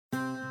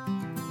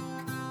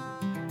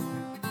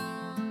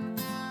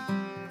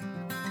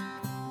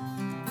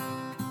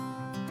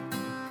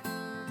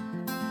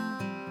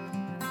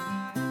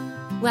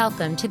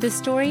Welcome to the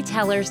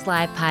Storytellers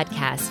Live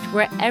podcast,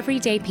 where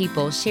everyday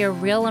people share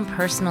real and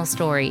personal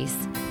stories.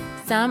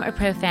 Some are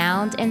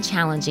profound and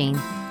challenging,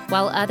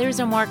 while others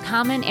are more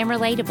common and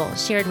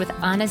relatable, shared with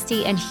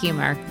honesty and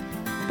humor.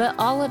 But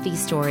all of these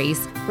stories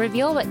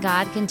reveal what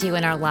God can do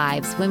in our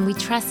lives when we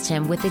trust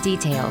Him with the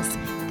details.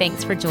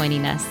 Thanks for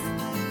joining us.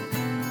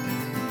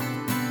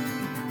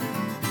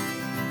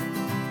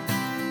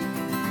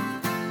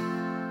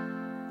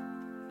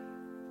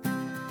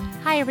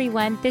 Hi,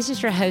 everyone. This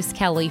is your host,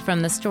 Kelly,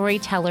 from the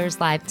Storytellers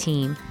Live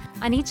team.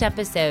 On each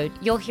episode,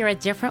 you'll hear a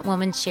different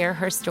woman share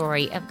her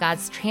story of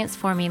God's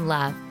transforming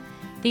love.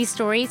 These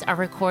stories are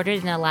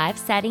recorded in a live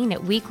setting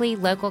at weekly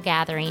local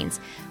gatherings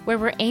where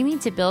we're aiming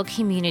to build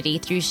community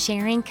through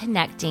sharing,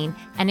 connecting,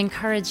 and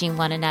encouraging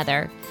one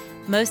another.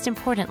 Most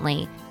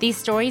importantly, these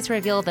stories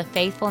reveal the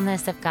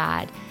faithfulness of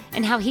God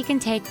and how He can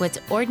take what's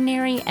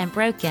ordinary and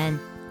broken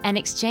and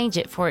exchange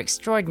it for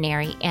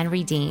extraordinary and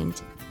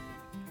redeemed.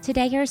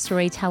 Today, our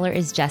storyteller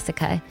is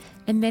Jessica,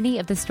 and many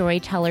of the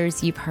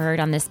storytellers you've heard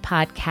on this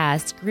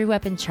podcast grew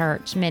up in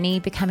church,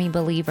 many becoming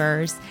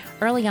believers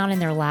early on in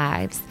their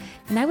lives.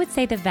 And I would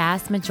say the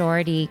vast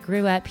majority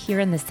grew up here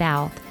in the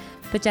South,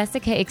 but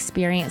Jessica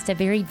experienced a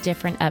very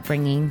different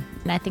upbringing,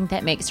 and I think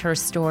that makes her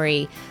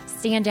story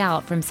stand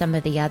out from some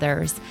of the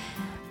others.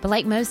 But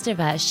like most of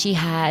us, she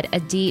had a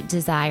deep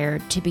desire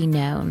to be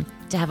known,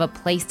 to have a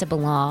place to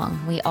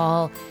belong. We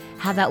all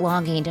have that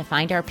longing to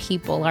find our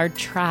people, our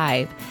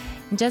tribe.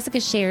 And Jessica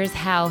shares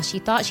how she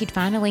thought she'd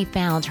finally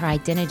found her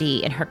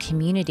identity in her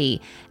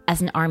community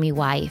as an Army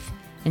wife,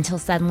 until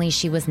suddenly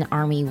she was an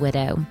Army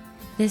widow.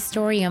 This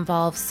story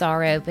involves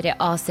sorrow, but it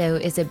also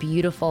is a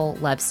beautiful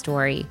love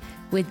story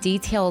with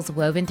details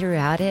woven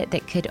throughout it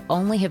that could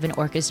only have been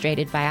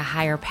orchestrated by a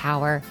higher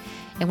power.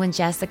 And when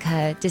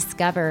Jessica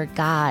discovered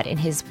God and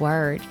His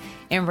Word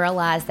and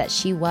realized that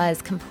she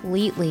was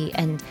completely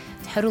and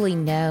totally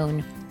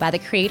known by the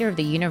Creator of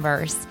the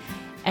universe,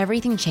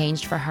 everything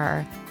changed for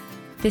her.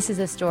 This is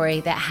a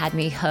story that had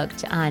me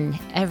hooked on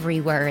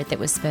every word that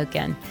was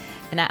spoken.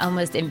 And I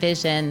almost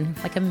envision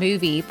like a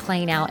movie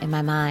playing out in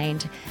my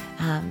mind.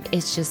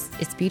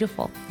 It's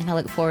beautiful. And I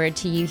look forward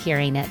to you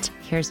hearing it.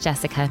 Here's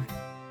Jessica.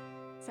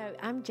 So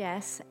I'm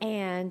Jess,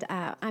 and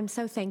I'm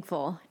so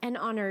thankful and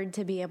honored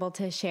to be able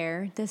to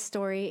share this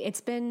story. It's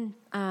been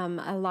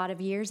a lot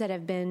of years that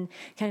have been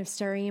kind of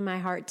stirring in my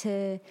heart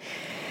to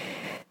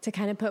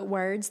kind of put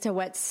words to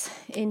what's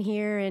in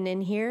here and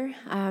in here,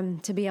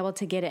 to be able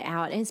to get it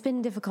out. And it's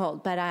been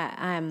difficult, but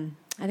I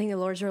think the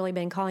Lord's really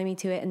been calling me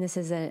to it, and this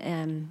is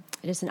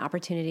just an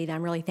opportunity that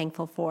I'm really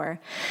thankful for.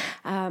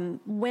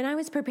 When I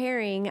was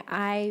preparing,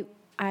 a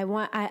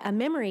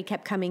memory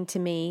kept coming to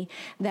me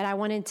that I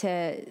wanted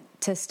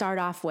to start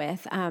off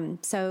with.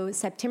 So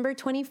September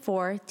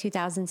 24th,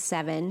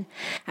 2007,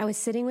 I was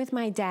sitting with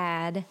my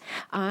dad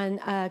on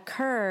a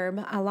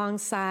curb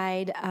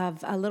alongside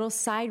of a little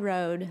side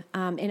road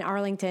in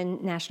Arlington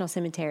National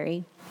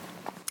Cemetery.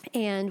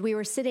 And we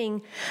were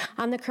sitting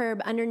on the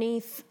curb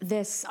underneath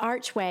this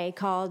archway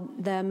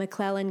called the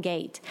McClellan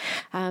Gate.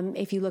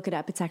 If you look it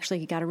up, it's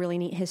actually got a really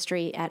neat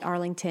history at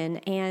Arlington.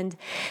 And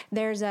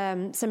there's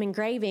some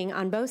engraving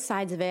on both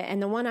sides of it. And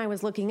the one I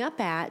was looking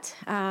up at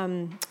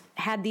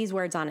had these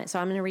words on it. So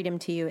I'm going to read them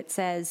to you. It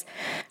says,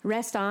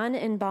 "Rest on,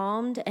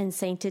 embalmed and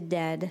sainted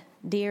dead,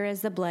 dear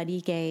as the blood ye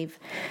gave.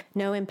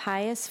 No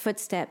impious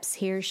footsteps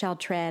here shall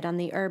tread on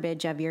the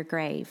herbage of your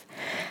grave."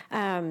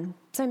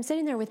 So I'm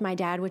sitting there with my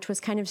dad, which was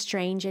kind of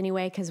strange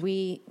anyway, because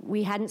we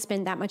hadn't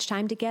spent that much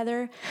time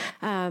together.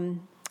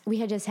 We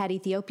had just had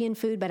Ethiopian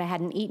food, but I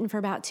hadn't eaten for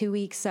about 2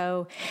 weeks.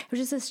 So it was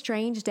just a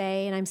strange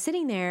day. And I'm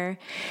sitting there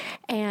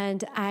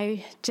and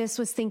I just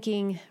was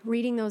thinking,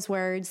 reading those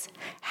words,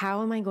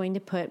 how am I going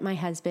to put my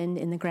husband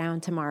in the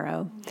ground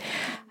tomorrow?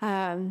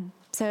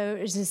 So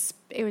it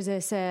was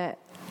just a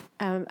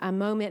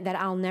moment that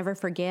I'll never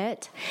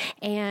forget.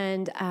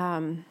 And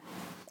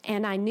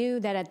I knew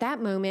that at that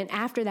moment,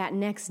 after that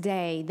next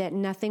day, that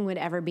nothing would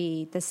ever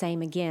be the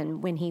same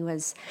again when he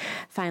was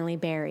finally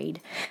buried.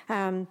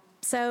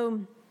 So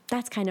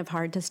that's kind of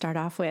hard to start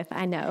off with,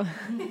 I know.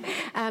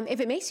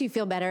 If it makes you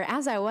feel better,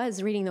 as I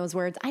was reading those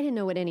words, I didn't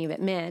know what any of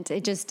it meant.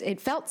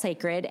 It felt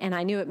sacred, and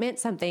I knew it meant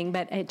something,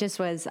 but it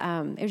was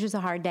just a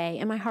hard day,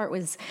 and my heart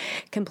was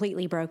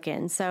completely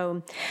broken.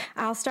 So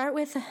I'll start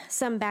with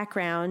some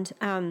background.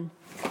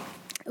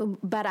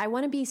 But I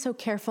want to be so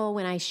careful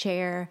when I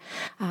share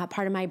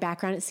part of my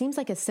background. It seems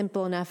like a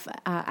simple enough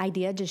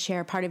idea to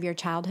share part of your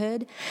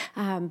childhood,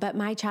 but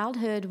my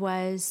childhood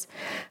was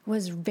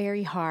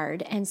very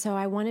hard, and so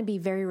I want to be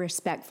very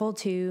respectful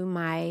to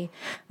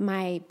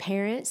my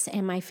parents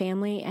and my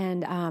family,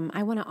 and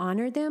I want to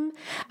honor them.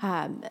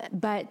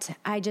 But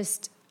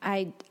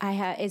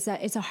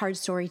it's a hard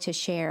story to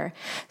share.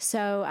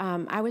 So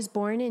I was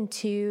born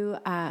into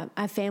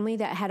a family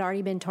that had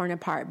already been torn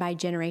apart by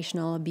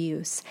generational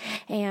abuse.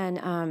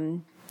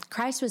 And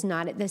Christ was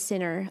not at the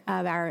center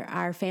of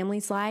our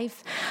family's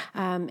life.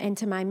 And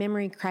to my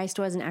memory, Christ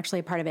wasn't actually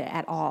a part of it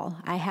at all.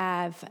 I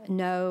have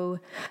no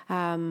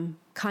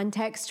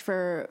context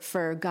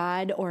for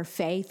God or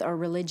faith or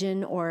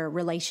religion or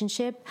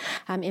relationship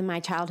in my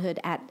childhood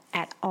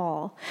at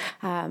all.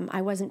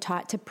 I wasn't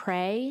taught to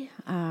pray.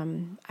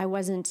 I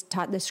wasn't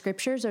taught the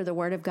scriptures or the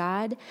Word of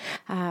God.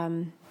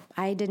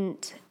 I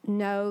didn't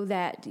know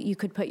that you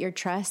could put your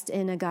trust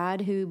in a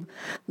God who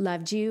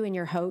loved you and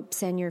your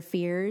hopes and your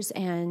fears,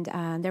 and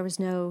there was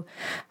no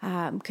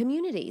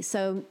community.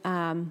 So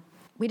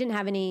we didn't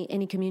have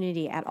any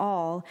community at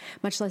all,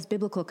 much less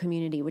biblical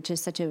community, which is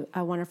such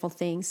a wonderful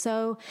thing.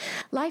 So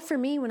life for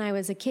me when I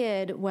was a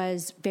kid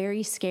was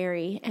very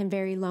scary and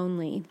very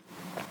lonely.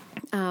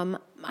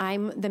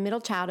 I'm the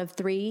middle child of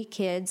 3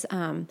 kids.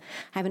 I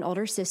have an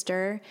older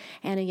sister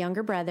and a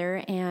younger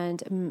brother.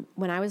 And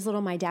when I was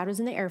little, my dad was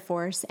in the Air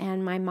Force,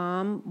 and my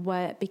mom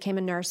became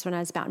a nurse when I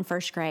was about in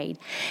first grade.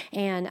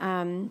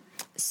 And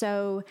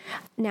so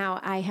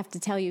now I have to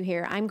tell you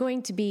here, I'm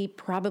going to be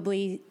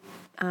probably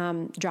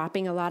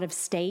dropping a lot of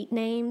state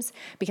names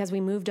because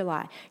we moved a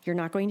lot. You're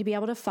not going to be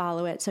able to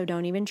follow it, so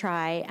don't even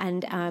try.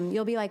 And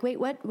you'll be like, wait,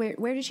 what?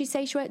 Where did she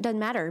say she went? It doesn't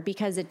matter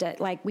because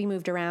we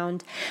moved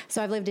around.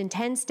 So I've lived in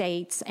 10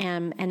 states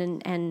and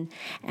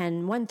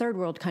one third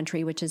world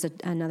country, which is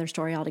another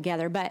story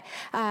altogether. But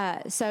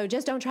so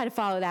just don't try to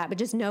follow that, but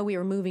just know we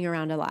were moving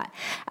around a lot.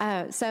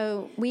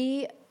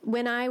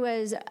 When I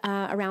was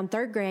around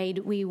 3rd grade,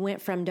 we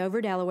went from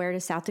Dover, Delaware to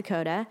South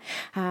Dakota.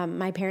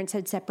 My parents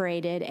had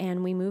separated,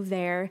 and we moved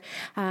there.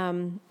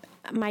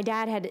 My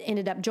dad had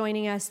ended up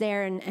joining us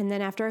there, and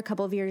then after a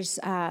couple of years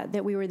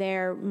that we were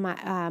there,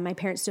 my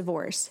parents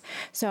divorced.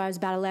 So I was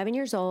about 11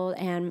 years old,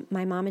 and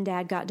my mom and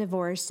dad got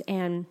divorced,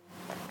 and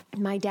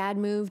my dad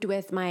moved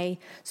with my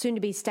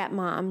soon-to-be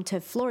stepmom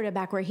to Florida,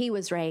 back where he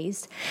was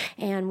raised,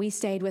 and we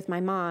stayed with my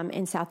mom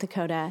in South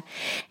Dakota.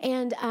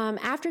 And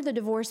after the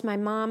divorce, my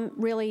mom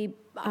really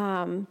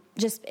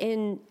just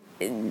in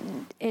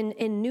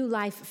new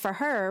life for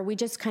her, we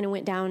just kind of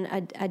went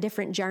down a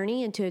different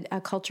journey into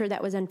a culture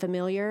that was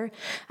unfamiliar,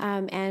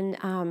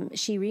 and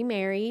she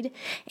remarried,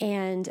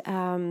 and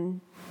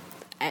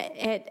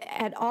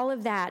at all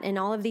of that and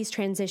all of these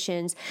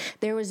transitions,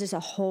 there was just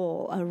a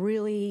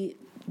really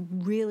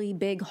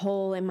big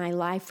hole in my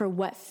life for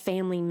what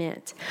family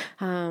meant.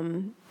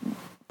 I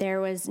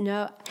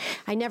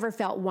never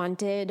felt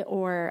wanted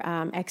or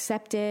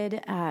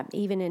accepted,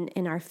 even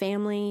in our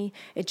family.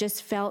 It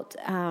just felt,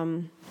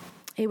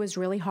 it was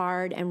really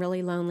hard and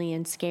really lonely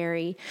and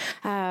scary.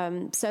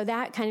 So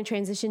that kind of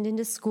transitioned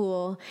into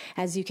school,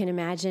 as you can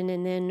imagine.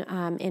 And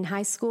then in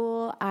high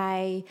school,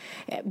 I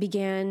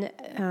began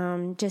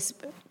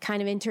just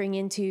kind of entering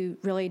into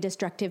really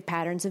destructive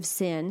patterns of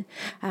sin.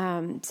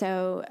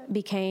 So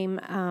became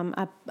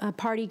a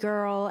party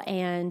girl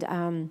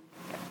and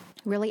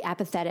really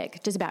apathetic,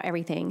 just about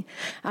everything.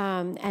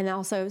 And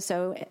also,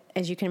 so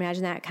as you can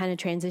imagine, that kind of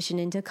transitioned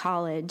into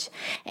college.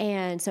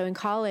 And so in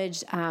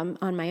college,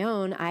 on my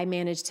own, I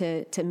managed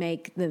to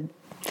make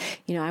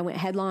I went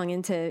headlong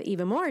into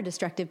even more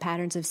destructive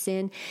patterns of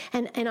sin.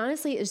 And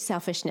honestly, it was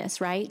selfishness,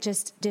 right?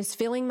 Just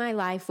filling my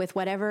life with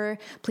whatever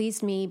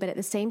pleased me, but at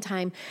the same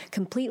time,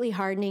 completely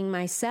hardening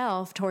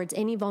myself towards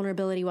any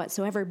vulnerability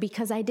whatsoever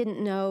because I didn't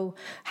know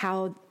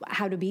how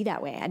to be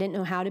that way. I didn't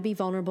know how to be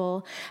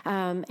vulnerable.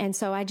 And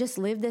so I just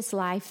lived this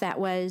life that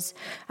was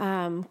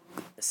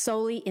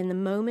solely in the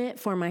moment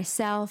for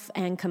myself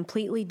and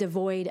completely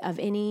devoid of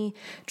any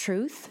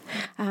truth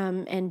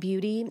and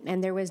beauty,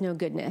 and there was no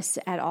goodness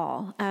at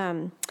all.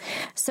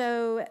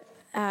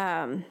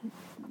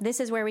 This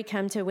is where we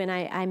come to when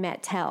I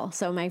met Tell.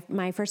 So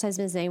my first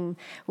husband's name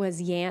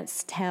was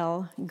Yance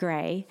Tell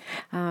Gray.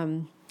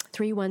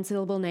 3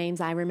 one-syllable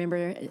names. I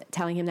remember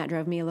telling him that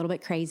drove me a little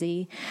bit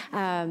crazy.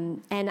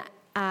 And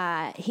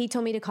he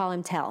told me to call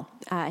him Tell.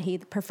 He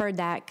preferred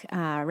that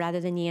rather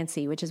than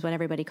Yancey, which is what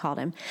everybody called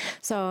him.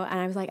 So, and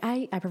I was like,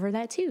 I prefer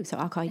that too, so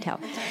I'll call you Tell.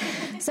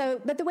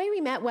 But the way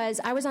we met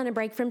was I was on a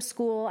break from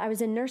school. I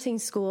was in nursing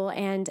school,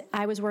 and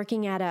I was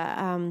working at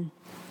a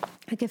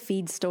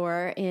feed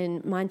store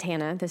in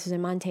Montana. This was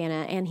in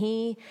Montana, and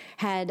he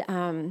had...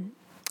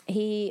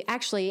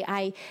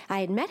 I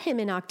had met him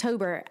in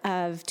October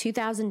of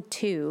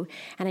 2002,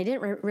 and I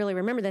didn't really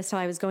remember this till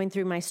I was going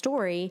through my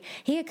story.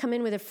 He had come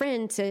in with a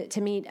friend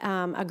to meet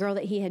a girl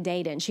that he had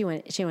dated, and she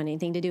wanted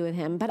anything to do with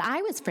him. But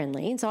I was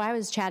friendly, and so I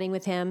was chatting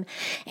with him,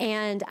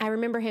 and I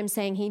remember him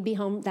saying he'd be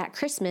home that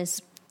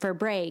Christmas for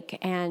break,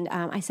 and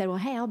I said, well,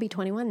 hey, I'll be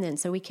 21 then,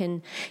 so we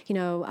can,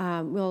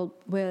 we'll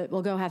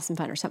go have some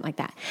fun or something like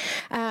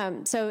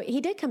that. So he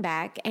did come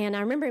back, and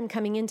I remember him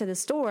coming into the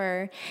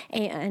store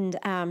and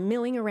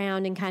milling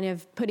around and kind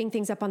of putting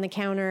things up on the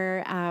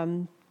counter,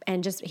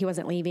 and just he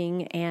wasn't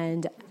leaving,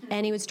 and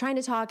he was trying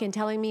to talk and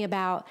telling me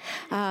about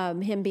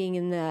him being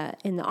in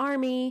the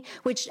Army,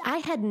 which I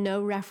had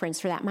no reference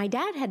for that. My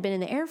dad had been in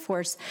the Air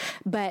Force,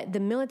 but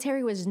the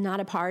military was not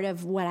a part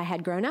of what I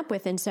had grown up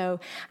with, and so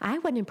I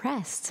wasn't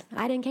impressed.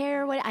 I didn't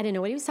care I didn't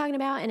know what he was talking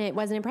about, and it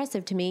wasn't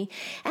impressive to me.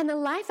 And the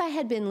life I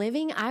had been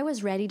living, I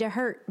was ready to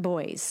hurt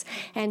boys,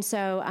 and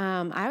so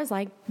I was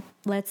like,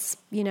 let's,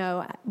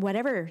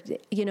 whatever,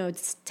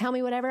 tell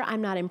me whatever.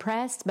 I'm not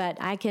impressed, but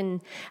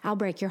I'll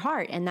break your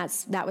heart. And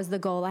that was the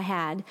goal I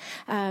had.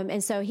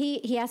 And so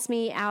he asked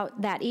me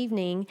out that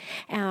evening,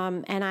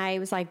 and I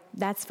was like,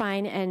 that's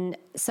fine. And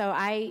so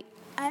I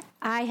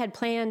had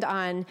planned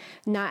on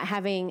not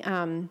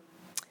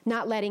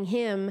letting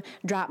him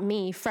drop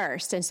me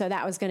first. And so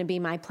that was going to be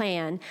my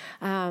plan.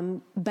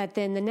 But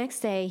then the next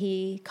day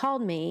he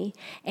called me,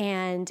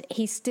 and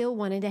he still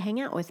wanted to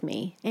hang out with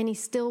me, and he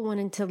still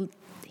wanted to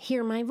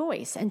hear my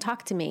voice and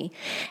talk to me.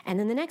 And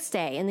then the next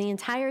day, and the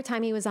entire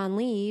time he was on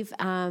leave,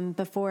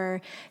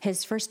 before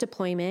his first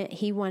deployment,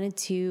 he wanted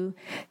to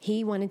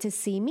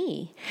see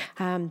me.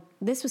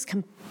 This was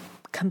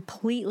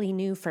completely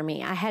new for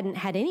me. I hadn't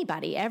had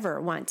anybody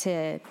ever want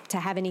to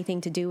have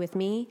anything to do with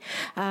me,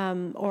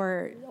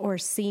 or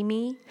see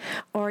me,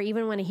 or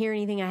even want to hear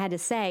anything I had to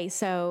say.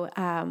 So,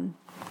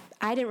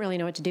 I didn't really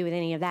know what to do with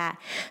any of that.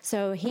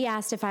 So he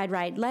asked if I'd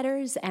write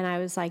letters, and I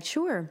was like,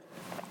 sure.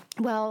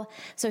 Well,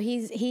 so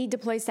he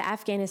deploys to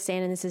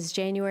Afghanistan, and this is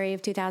January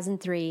of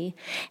 2003,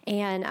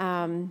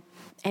 and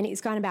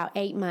he's gone about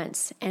 8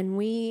 months, and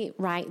we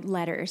write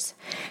letters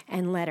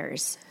and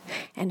letters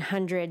and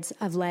hundreds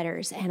of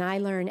letters, and I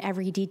learn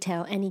every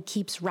detail, and he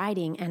keeps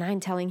writing, and I'm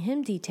telling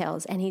him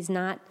details, and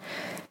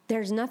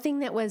there's nothing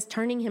that was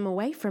turning him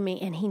away from me,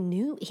 and he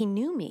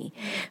knew me.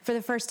 For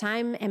the first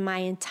time in my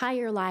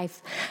entire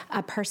life,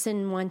 a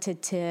person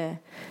wanted to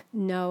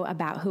know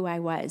about who I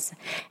was,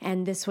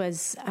 and this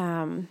was,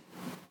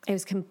 it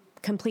was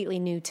completely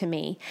new to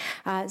me.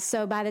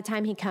 So by the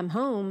time he come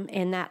home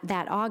in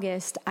that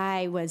August,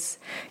 I was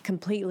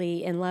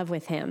completely in love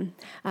with him,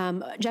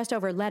 just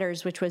over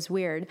letters, which was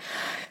weird.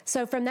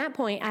 So from that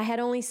point, I had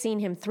only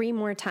seen him 3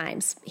 more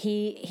times.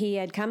 He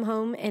had come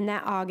home in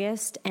that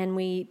August, and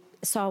we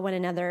saw one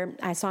another.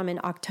 I saw him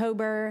in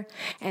October,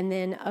 and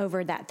then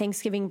over that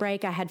Thanksgiving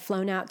break, I had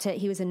flown out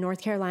he was in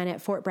North Carolina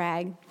at Fort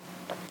Bragg.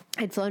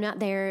 I'd flown out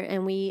there,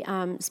 and we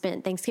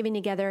spent Thanksgiving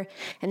together,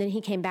 and then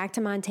he came back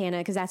to Montana,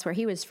 because that's where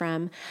he was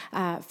from,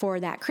 for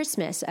that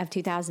Christmas of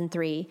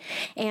 2003.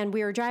 And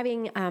we were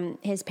driving,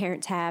 his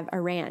parents have a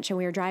ranch, and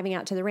we were driving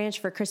out to the ranch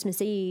for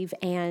Christmas Eve,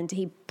 and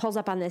he pulls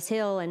up on this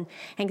hill and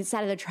gets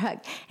out of the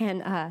truck.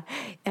 And I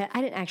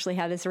didn't actually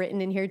have this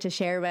written in here to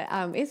share, but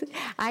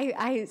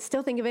I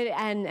still think of it,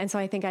 and so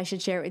I think I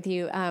should share it with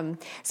you.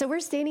 So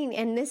we're standing,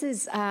 and this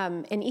is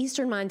in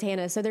eastern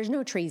Montana, so there's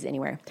no trees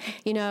anywhere.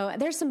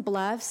 There's some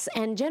bluffs,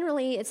 and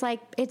generally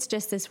it's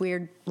just this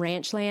weird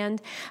ranch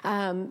land.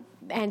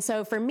 And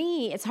so for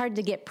me, it's hard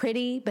to get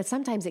pretty, but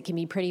sometimes it can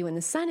be pretty when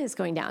the sun is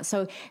going down.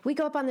 So we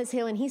go up on this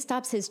hill, and he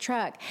stops his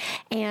truck,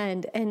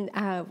 and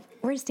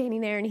we're standing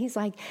there, and he's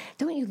like,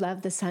 "Don't you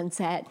love the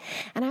sunset?"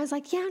 And I was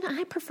like, "Yeah, no,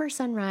 I prefer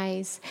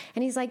sunrise."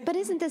 And he's like, "But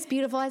isn't this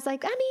beautiful?" I was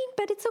like,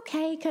 but it's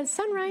okay, because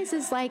sunrise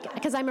is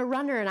because I'm a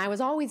runner, and I was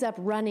always up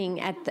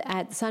running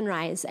at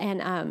sunrise.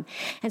 And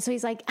so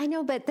he's like, "I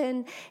know, but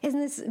then isn't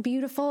this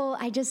beautiful?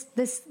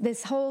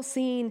 This whole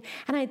scene."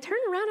 And I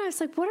turned around, and I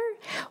was like,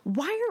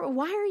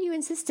 why are you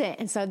insistent?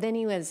 And so then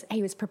he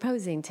was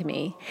proposing to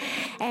me.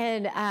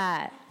 And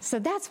so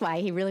that's why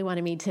he really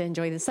wanted me to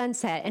enjoy the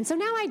sunset. And so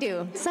now I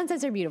do.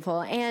 Sunsets are beautiful.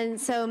 And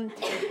so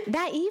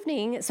that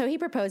evening, so he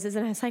proposes,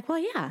 and I was like, well,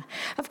 yeah,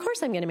 of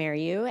course I'm going to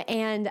marry you.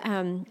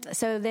 And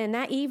so then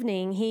that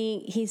evening,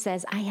 he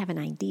says, "I have an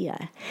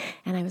idea."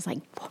 And I was like,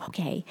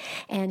 okay.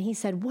 And he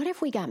said, "What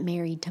if we got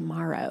married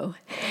tomorrow?"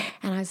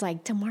 And I was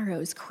like,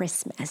 "Tomorrow's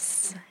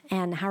Christmas.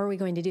 And how are we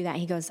going to do that?"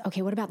 He goes,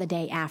 "Okay, what about the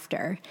day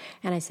after?"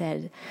 And I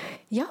said,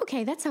 "Yeah,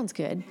 okay, that sounds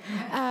good."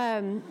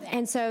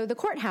 And so the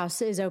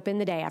courthouse is open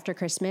the day after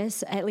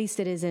Christmas. At least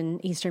it is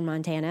in eastern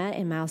Montana,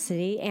 in Miles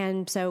City.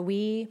 And so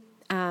he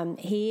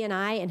and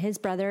I and his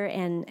brother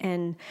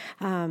and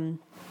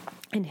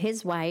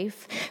his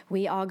wife,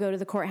 we all go to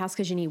the courthouse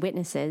because you need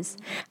witnesses.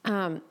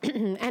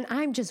 And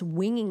I'm just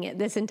winging it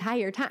this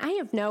entire time. I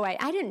have no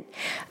idea.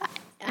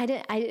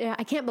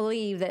 I can't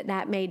believe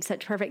that made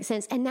such perfect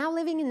sense. And now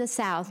living in the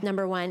South,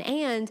 number one,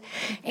 and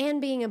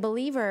being a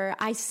believer,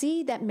 I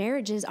see that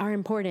marriages are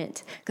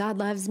important. God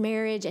loves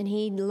marriage, and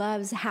He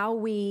loves how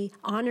we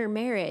honor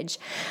marriage.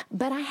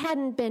 But I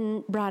hadn't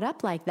been brought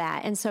up like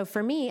that. And so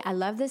for me, I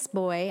love this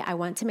boy. I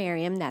want to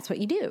marry him. That's what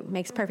you do.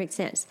 Makes perfect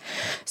sense.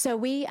 So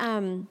we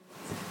go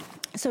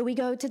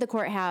to the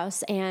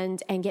courthouse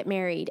and get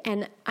married.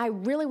 And I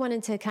really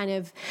wanted to kind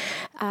of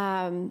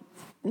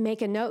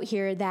make a note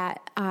here that,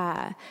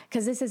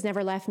 because this has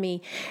never left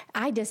me,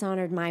 I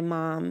dishonored my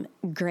mom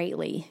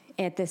greatly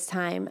at this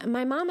time.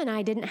 My mom and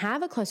I didn't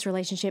have a close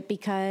relationship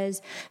because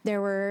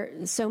there were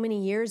so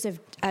many years of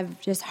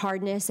just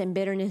hardness and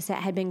bitterness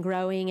that had been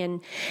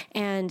growing,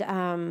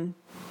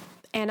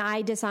 and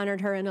I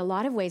dishonored her in a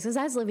lot of ways because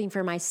I was living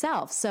for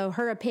myself. So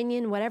her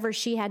opinion, whatever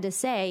she had to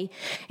say,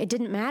 it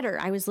didn't matter.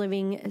 I was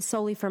living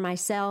solely for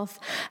myself.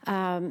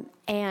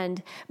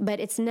 But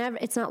it's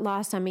not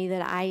lost on me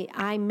that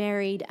I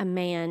married a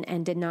man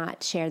and did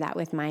not share that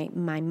with my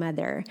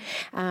mother.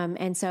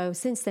 And so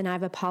since then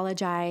I've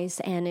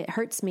apologized, and it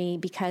hurts me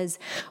because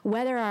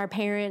whether our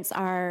parents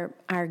are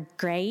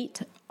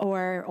great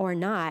or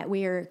not,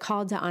 we are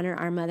called to honor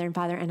our mother and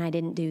father, and I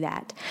didn't do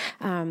that.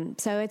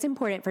 So it's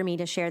important for me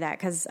to share that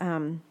because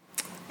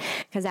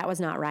that was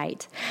not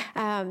right.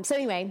 So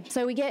anyway,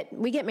 so we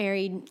get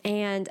married,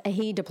 and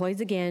he deploys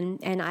again,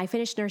 and I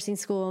finished nursing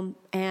school,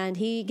 and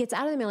he gets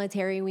out of the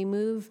military. We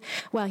move.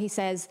 Well, he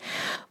says,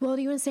 well,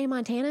 do you want to stay in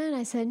Montana? And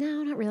I said,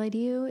 no, not really. Do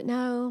you?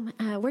 No.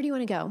 Where do you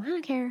want to go? I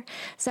don't care.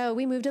 So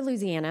we moved to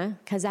Louisiana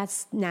because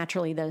that's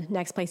naturally the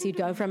next place you'd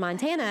go from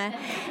Montana.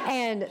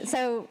 And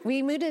so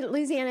we moved to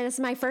Louisiana. This is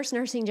my first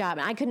nursing job,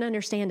 and I couldn't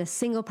understand a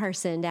single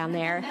person down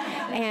there.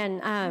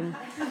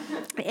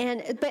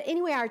 But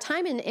anyway, our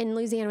time in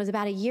Louisiana was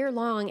about a year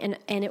long,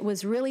 and it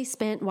was really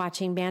spent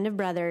watching Band of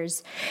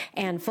Brothers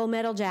and Full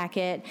Metal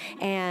Jacket,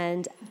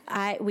 and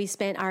we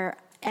spent our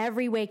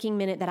every waking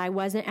minute that I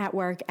wasn't at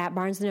work at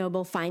Barnes &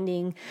 Noble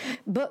finding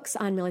books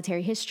on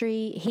military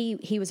history.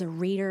 He was a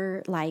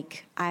reader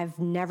like I've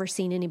never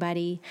seen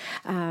anybody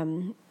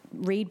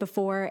read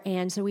before,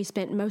 and so we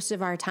spent most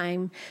of our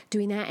time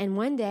doing that. And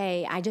one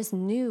day I just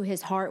knew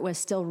his heart was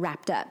still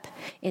wrapped up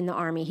in the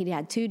Army. He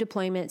had 2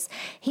 deployments.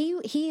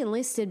 He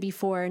enlisted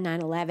before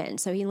 9/11,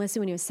 so he enlisted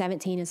when he was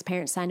 17. His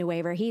parents signed a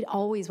waiver. He'd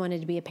always wanted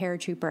to be a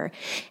paratrooper,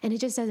 and it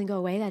just doesn't go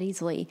away that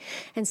easily.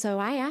 And so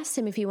I asked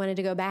him if he wanted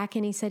to go back,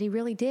 and he said he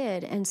really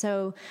did. And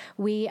so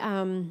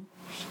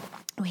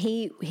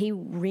he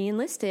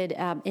re-enlisted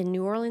in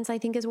New Orleans, I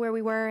think is where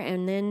we were,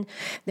 and then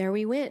there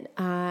we went,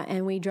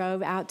 and we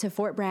drove out to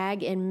Fort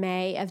Bragg in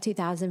May of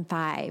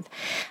 2005.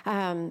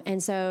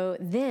 And so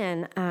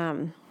then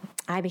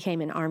I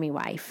became an Army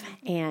wife,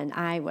 and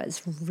I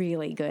was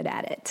really good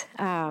at it.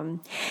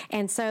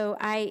 And so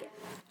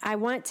I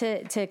want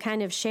to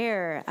kind of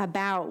share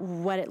about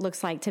what it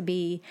looks like to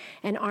be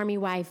an Army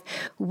wife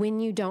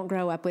when you don't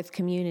grow up with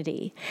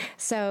community.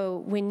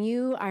 So when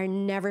you are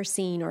never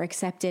seen or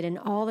accepted, and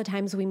all the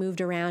times we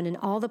moved around and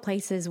all the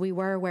places we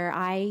were where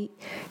I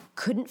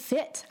couldn't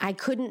fit. I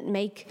couldn't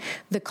make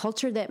the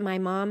culture that my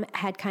mom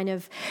had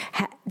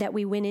that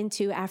we went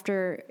into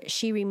after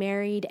she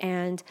remarried,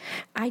 and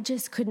I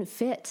just couldn't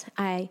fit.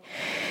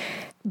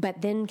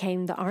 But then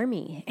came the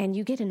Army, and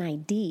you get an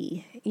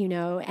ID,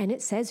 and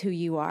it says who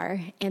you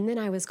are. And then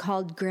I was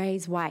called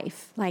Gray's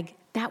wife. Like,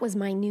 that was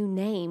my new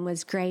name,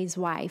 was Gray's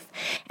wife.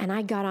 And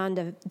I got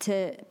on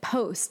to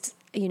post,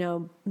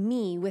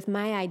 me with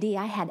my ID.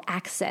 I had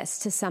access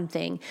to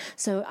something.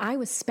 So I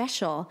was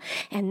special,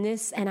 and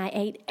I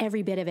ate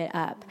every bit of it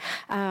up.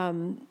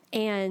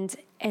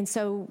 And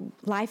so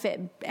life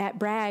at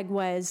Bragg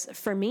was,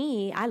 for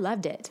me, I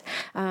loved it.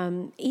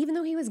 Even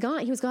though he was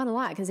gone a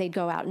lot because they'd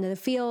go out into the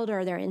field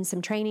or they're in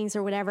some trainings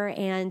or whatever.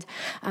 And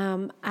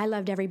I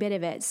loved every bit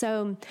of it.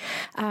 So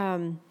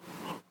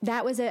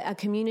that was a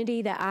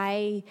community that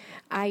I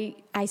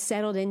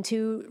settled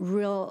into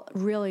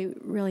really,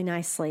 really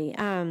nicely.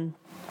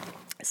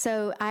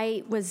 So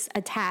I was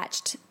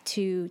attached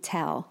to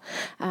Tell.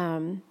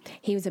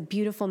 He was a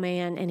beautiful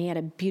man, and he had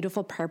a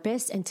beautiful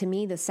purpose. And to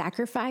me, the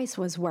sacrifice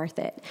was worth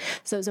it.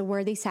 So it was a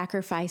worthy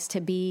sacrifice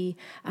to be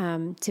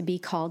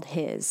called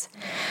his.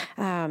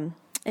 And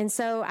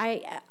so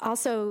I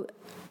also,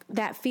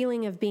 that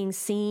feeling of being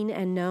seen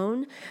and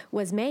known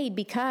was made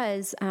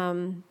because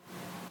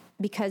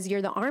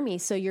you're the Army.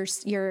 So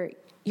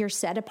you're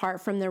set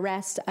apart from the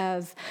rest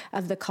of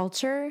the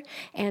culture.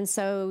 And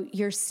so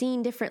you're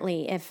seen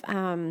differently if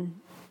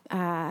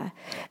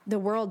the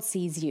world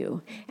sees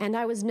you. And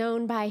I was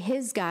known by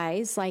his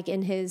guys, like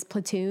in his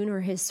platoon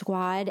or his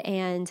squad,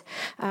 and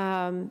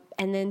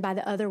then by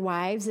the other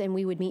wives, and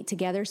we would meet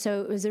together.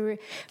 So it was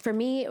for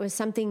me, it was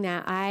something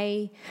that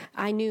I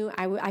knew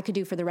I could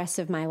do for the rest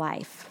of my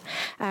life.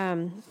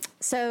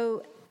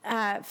 So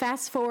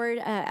fast forward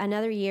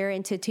another year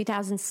into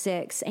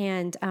 2006,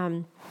 and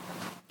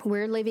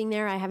we're living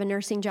there. I have a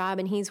nursing job,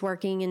 and he's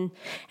working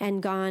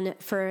and gone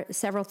for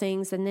several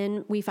things. And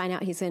then we find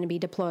out he's going to be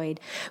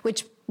deployed,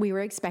 which we were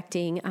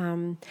expecting.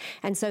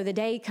 And so the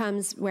day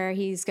comes where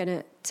he's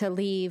going to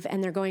leave,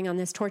 and they're going on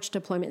this torch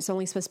deployment. It's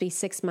only supposed to be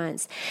 6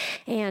 months.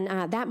 And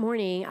that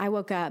morning I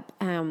woke up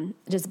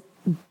just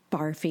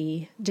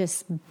barfy,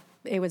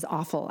 it was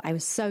awful. I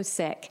was so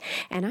sick,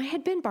 and I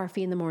had been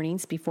barfy in the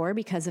mornings before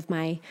because of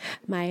my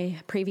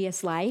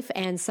previous life.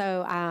 And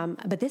so,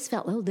 but this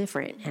felt a little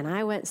different,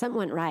 and something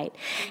went right.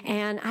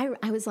 And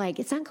I was like,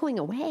 it's not going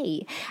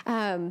away.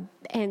 And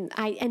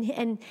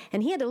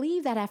he had to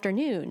leave that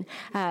afternoon.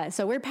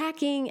 So we're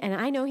packing, and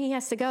I know he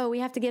has to go.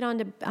 We have to get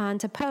on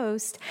to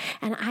post.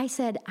 And I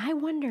said, I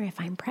wonder if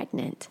I'm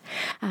pregnant.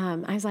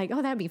 I was like,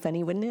 oh, that'd be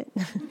funny, wouldn't it?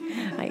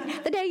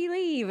 Like, the day you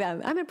leave,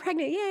 I'm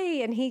pregnant. Yay.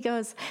 And he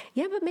goes,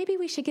 yeah, but maybe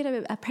we should get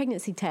a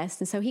pregnancy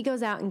test. And so he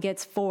goes out and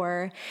gets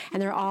 4,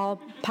 and they're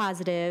all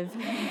positive.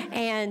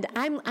 And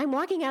I'm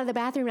walking out of the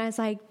bathroom, and I was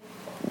like,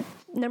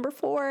 number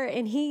 4.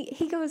 And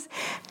he goes,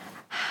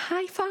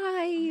 high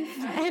five.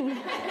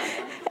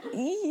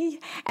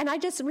 And I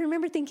just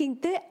remember thinking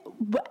this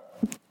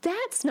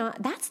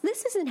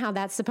isn't how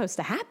that's supposed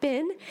to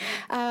happen.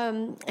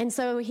 And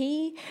so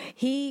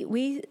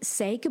we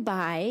say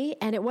goodbye,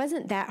 and it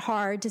wasn't that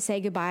hard to say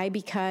goodbye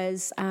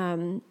because,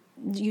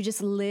 you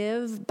just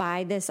live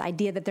by this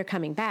idea that they're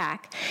coming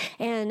back.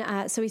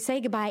 And so we say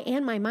goodbye,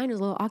 and my mind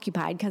was a little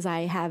occupied because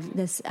I have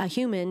a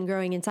human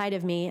growing inside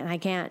of me, and I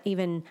don't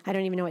even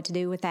know what to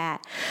do with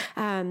that.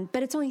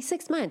 But it's only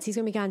 6 months. He's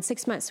going to be gone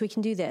 6 months, so we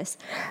can do this.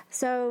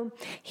 So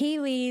he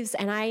leaves,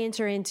 and I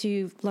enter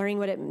into learning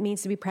what it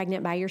means to be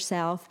pregnant by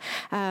yourself.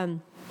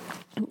 And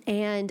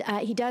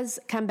he does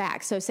come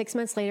back. So 6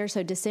 months later,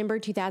 so December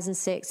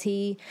 2006,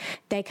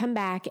 they come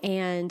back,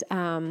 and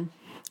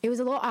it was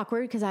a little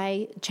awkward because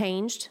I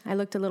changed. I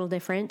looked a little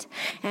different.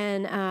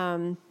 And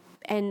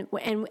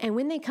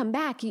when they come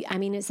back,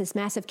 it's this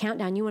massive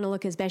countdown. You want to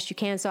look as best you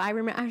can. So I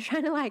remember I was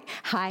trying to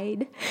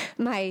hide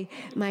my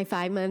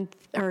 5 month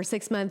or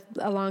 6 month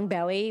long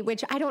belly,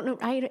 which I don't know.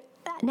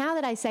 Now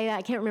that I say that,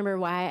 I can't remember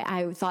why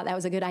I thought that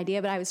was a good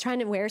idea, but I was trying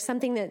to wear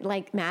something that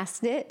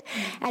masked it,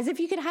 as if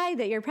you could hide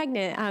that you're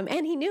pregnant.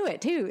 And he knew it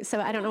too. So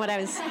I don't know what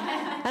I was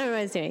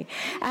doing.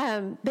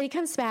 But he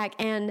comes back,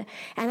 and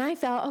I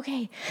felt,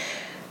 okay,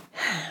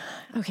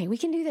 we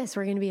can do this.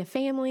 We're going to be a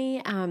family.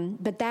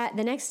 But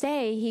the next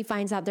day he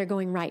finds out they're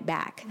going right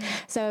back.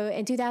 So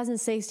in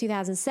 2006,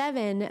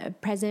 2007,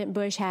 President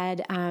Bush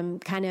had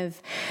kind of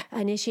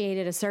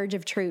initiated a surge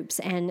of troops,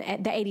 and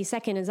the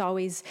 82nd is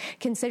always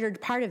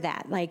considered part of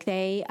that.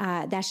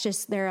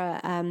 They're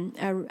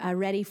a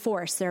ready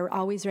force. They're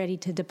always ready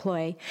to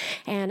deploy.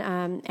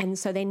 And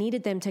so they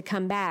needed them to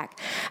come back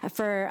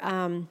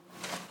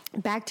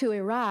back to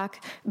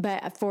Iraq,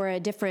 but for a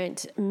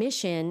different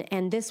mission.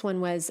 And this one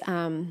was,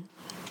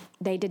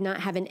 they did not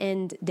have an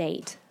end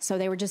date. So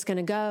they were just going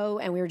to go,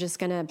 and we were just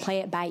going to play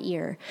it by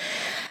ear.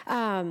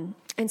 And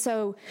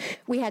so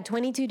we had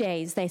 22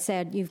 days. They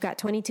said, you've got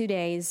 22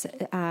 days,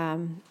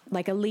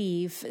 like a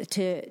leave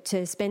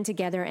to spend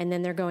together, and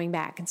then they're going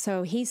back. And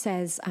so he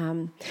says,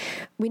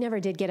 we never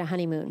did get a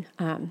honeymoon.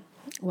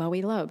 Well,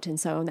 we eloped, and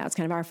so that was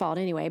kind of our fault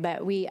anyway.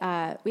 But we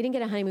didn't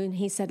get a honeymoon.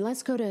 He said,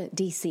 "Let's go to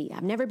D.C.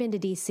 I've never been to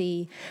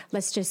D.C.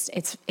 Let's just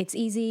it's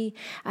easy."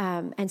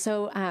 And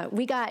so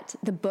we got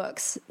the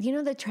books,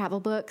 the travel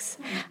books.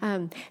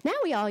 Now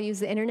we all use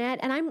the internet,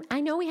 and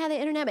I know we had the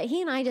internet, but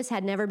he and I just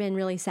had never been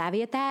really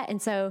savvy at that.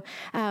 And so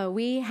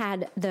we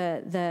had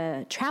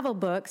the travel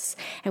books,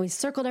 and we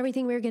circled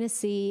everything we were going to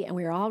see, and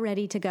we were all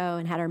ready to go,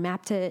 and had our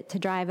map to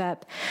drive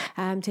up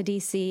to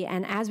D.C.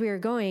 And as we were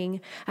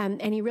going,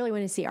 and he really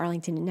wanted to see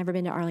Arlington. He'd never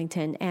been to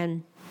Arlington.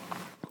 And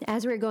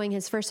as we were going,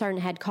 his first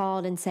sergeant had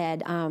called and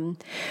said,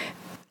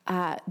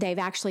 they've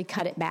actually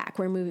cut it back.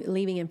 We're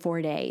leaving in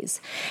 4 days.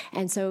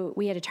 And so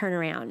we had to turn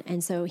around.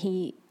 And so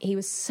he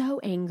was so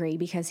angry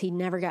because he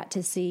never got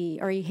to see,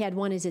 or he had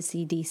wanted to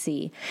see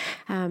DC.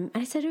 And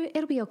I said,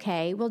 it'll be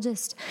okay.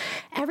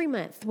 Every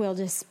month we'll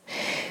just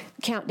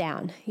count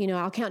down.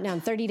 I'll count down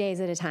 30 days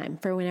at a time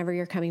for whenever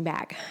you're coming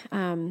back.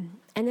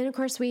 And then, of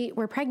course, we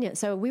were pregnant,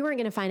 so we weren't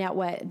going to find out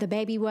what the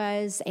baby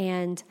was,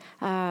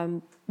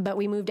 but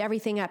we moved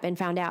everything up and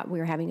found out we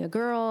were having a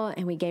girl,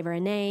 and we gave her a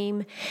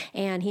name,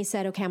 and he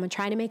said, okay, I'm going to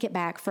try to make it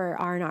back for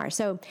R&R.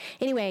 So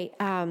anyway,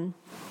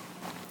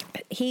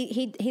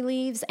 he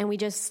leaves, and we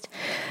just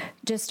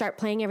start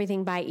playing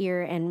everything by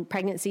ear, and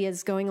pregnancy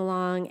is going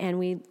along, and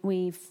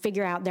we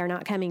figure out they're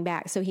not coming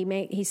back. So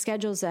he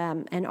schedules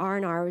an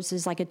R&R, which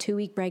is like a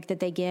 2-week break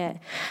that they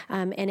get,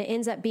 and it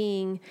ends up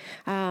being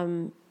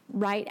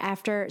right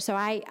after. So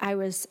I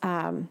was.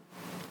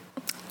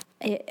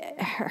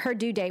 Her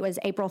due date was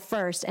April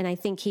 1st, and I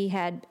think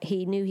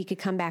he knew he could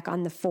come back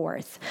on the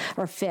 4th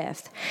or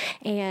 5th.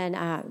 And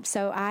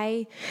so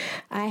the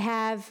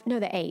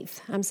 8th.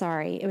 I'm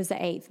sorry. It was the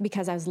 8th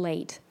because I was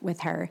late with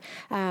her.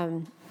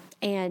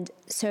 And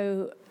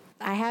so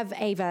I have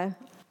Ava,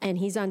 and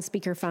he's on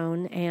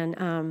speakerphone,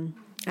 and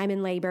I'm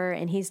in labor,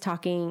 and he's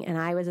talking, and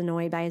I was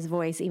annoyed by his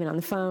voice, even on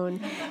the phone.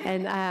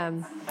 And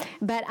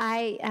but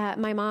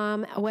my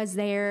mom was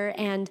there,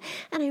 and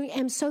I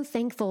am so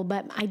thankful.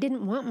 But I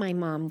didn't want my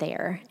mom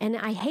there, and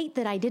I hate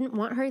that I didn't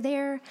want her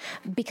there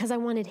because I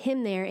wanted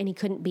him there, and he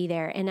couldn't be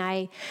there. And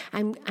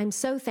I'm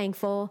so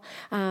thankful.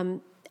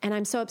 And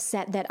I'm so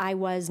upset that I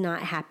was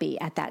not happy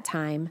at that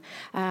time.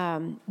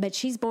 But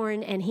she's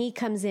born, and he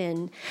comes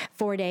in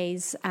 4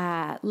 days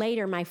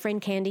later. My friend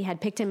Candy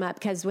had picked him up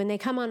because when they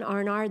come on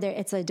R&R,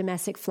 it's a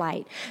domestic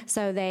flight.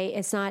 So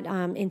it's not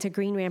into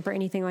Green Ramp or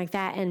anything like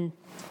that. And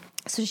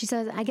so she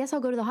says, I guess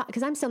I'll go to the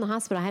because I'm still in the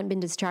hospital. I hadn't been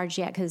discharged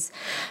yet because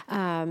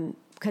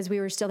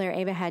we were still there.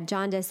 Ava had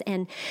jaundice.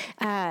 And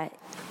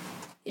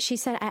she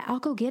said, I'll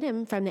go get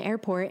him from the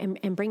airport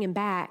and bring him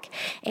back.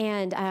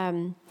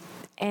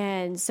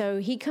 And so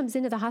he comes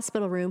into the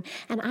hospital room,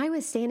 and I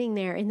was standing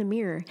there in the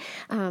mirror.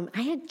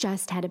 I had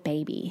just had a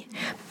baby.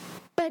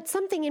 But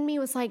something in me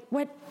was like,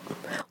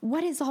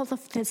 what is all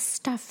of this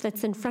stuff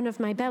that's in front of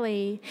my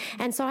belly?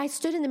 And so I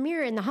stood in the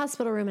mirror in the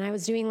hospital room, and I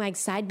was doing like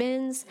side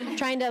bends,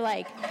 trying to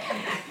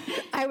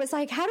I was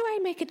like, how do I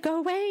make it go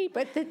away?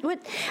 But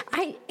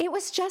it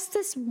was just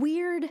this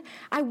weird,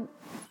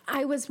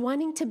 I was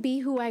wanting to be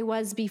who I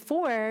was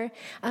before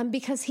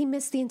because he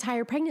missed the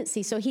entire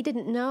pregnancy. So he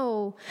didn't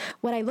know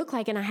what I looked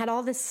like. And I had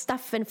all this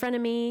stuff in front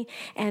of me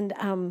and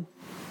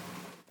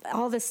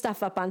all this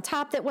stuff up on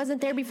top that wasn't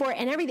there before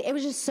and everything. It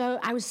was just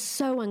I was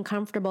so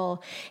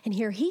uncomfortable. And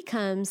here he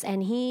comes,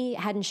 and he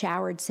hadn't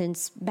showered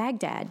since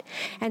Baghdad.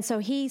 And so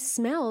he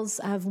smells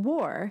of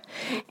war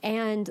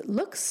and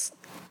looks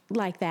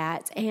like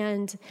that.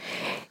 And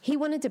he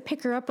wanted to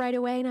pick her up right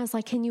away. And I was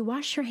like, can you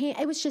wash your hand?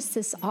 It was just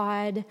this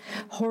odd,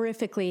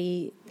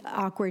 horrifically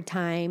awkward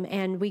time.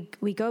 And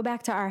we go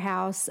back to our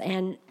house,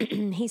 and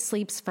he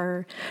sleeps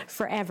for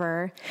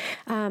forever.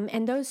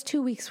 And those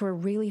 2 weeks were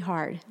really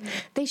hard.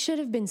 They should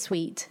have been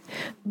sweet,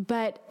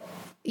 but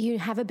you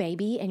have a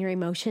baby and your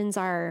emotions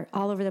are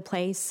all over the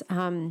place.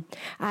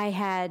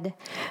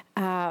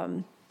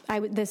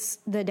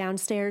 The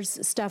downstairs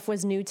stuff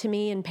was new to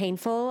me and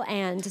painful.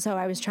 And so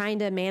I was trying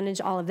to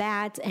manage all of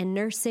that and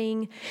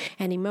nursing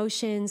and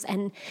emotions.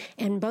 And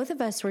both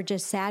of us were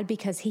just sad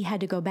because he had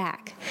to go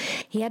back.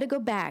 He had to go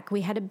back.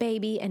 We had a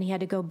baby and he had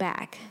to go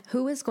back.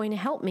 Who was going to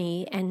help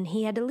me? And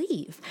he had to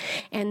leave.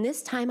 And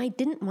this time I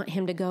didn't want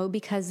him to go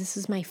because this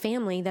is my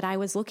family that I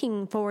was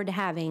looking forward to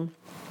having.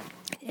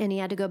 And he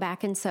had to go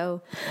back. And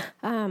so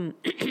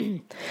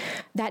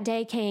that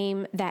day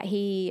came that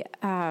he...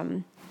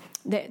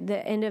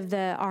 The end of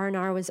the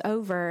R&R was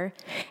over,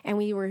 and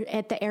we were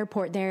at the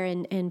airport there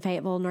in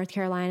Fayetteville, North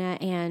Carolina,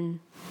 and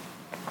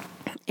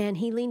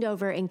he leaned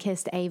over and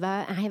kissed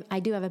Ava. I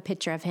do have a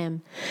picture of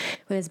him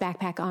with his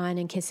backpack on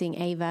and kissing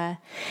Ava,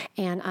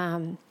 and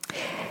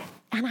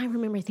I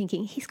remember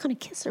thinking, he's going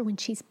to kiss her when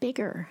she's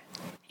bigger,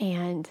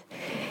 and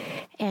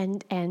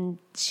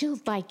she'll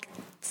like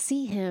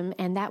see him,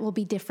 and that will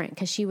be different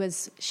because she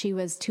was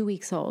 2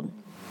 weeks old.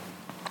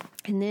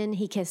 And then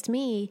he kissed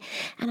me,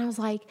 and I was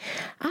like,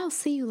 I'll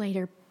see you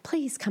later.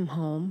 Please come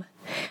home.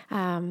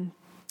 And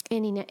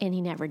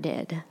he never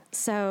did.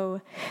 So,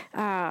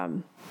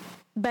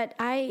 but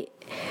I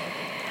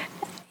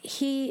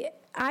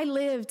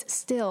lived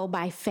still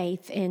by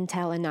faith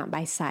intel and not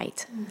by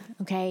sight,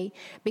 okay?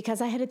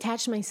 Because I had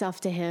attached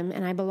myself to him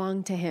and I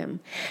belonged to him,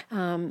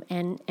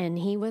 and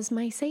he was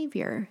my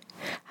savior.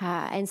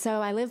 And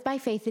so I lived by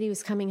faith that he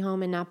was coming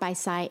home and not by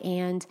sight,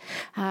 and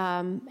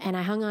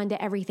I hung on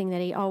to everything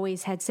that he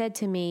always had said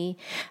to me.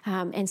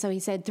 And so he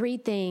said 3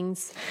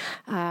 things.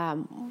 2 of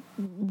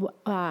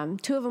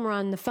them were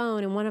on the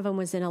phone, and one of them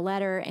was in a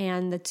letter.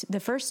 And the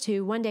first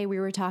 2, one day we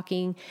were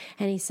talking,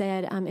 and he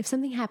said, if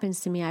something happens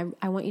to me,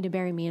 I want you to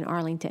bury me in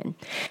Arlington.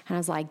 And I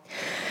was like,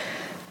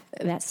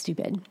 that's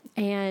stupid.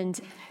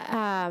 And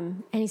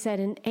he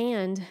said,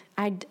 and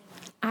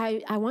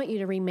I want you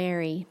to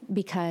remarry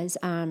because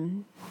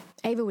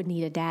Ava would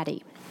need a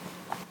daddy.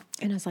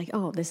 And I was like,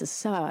 oh, this is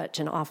such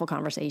an awful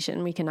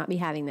conversation. We cannot be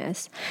having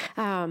this.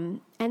 And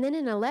then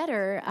in a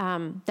letter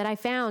that I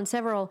found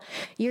several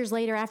years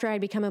later after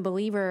I'd become a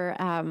believer,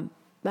 I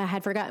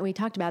had forgotten we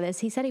talked about this.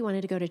 He said he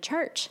wanted to go to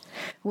church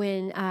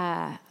when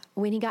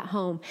he got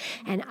home,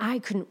 and I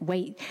couldn't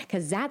wait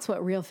because that's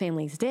what real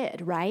families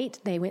did, right?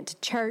 They went to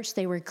church,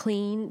 they were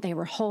clean, they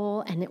were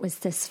whole, and it was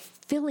this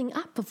filling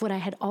up of what I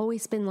had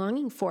always been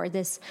longing for,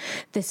 this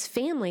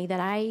family that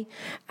I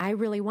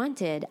really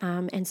wanted.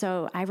 And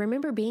so I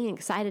remember being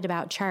excited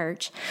about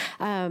church.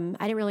 I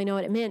didn't really know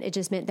what it meant. It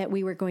just meant that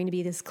we were going to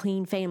be this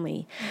clean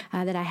family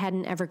that I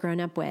hadn't ever grown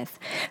up with.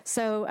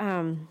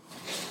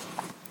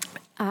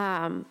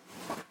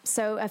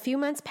 So a few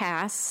months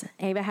pass.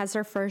 Ava has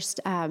her first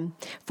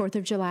 4th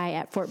of July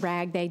at Fort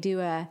Bragg. They do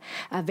a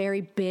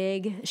very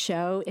big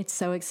show. It's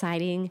so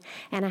exciting.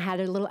 And I had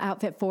a little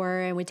outfit for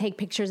her, and would take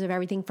pictures of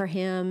everything for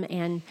him,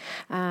 and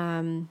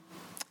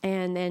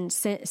then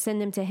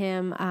send them to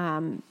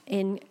him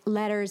in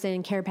letters and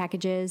in care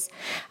packages.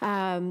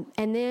 And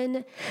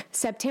then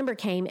September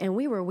came, and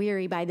we were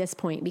weary by this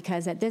point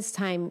because at this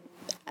time,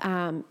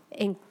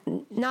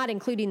 not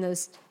including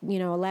those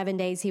 11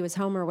 days he was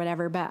home or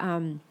whatever, but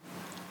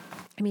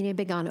it had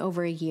been gone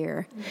over a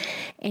year.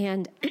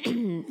 And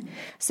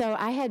so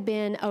I had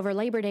been over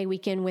Labor Day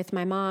weekend with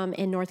my mom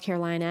in North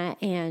Carolina,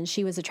 and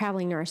she was a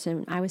traveling nurse,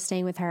 and I was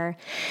staying with her.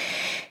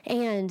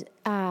 And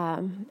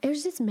it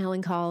was just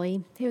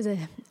melancholy. It was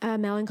a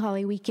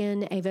melancholy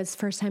weekend. Ava's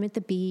first time at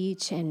the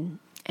beach and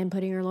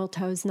putting her little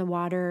toes in the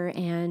water.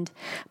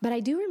 But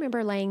I do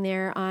remember laying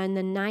there on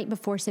the night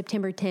before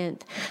September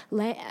 10th.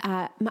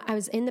 I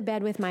was in the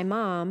bed with my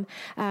mom,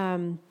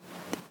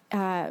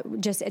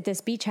 just at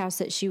this beach house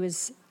that she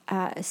was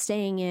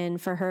staying in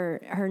for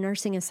her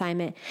nursing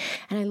assignment.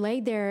 And I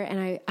laid there,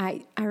 and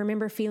I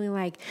remember feeling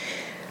like,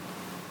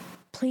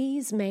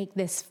 please make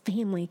this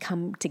family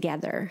come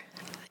together.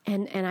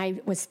 And I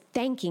was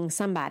thanking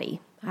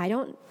somebody.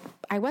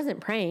 I wasn't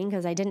praying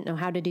because I didn't know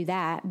how to do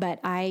that, but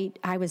I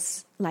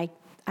was like,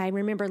 I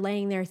remember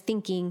laying there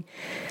thinking,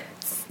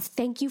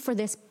 thank you for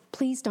this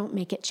please don't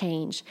make it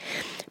change.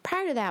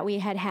 Prior to that, we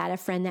had a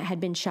friend that had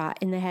been shot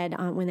in the head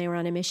when they were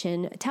on a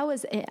mission. Tell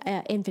was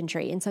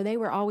infantry, and so they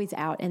were always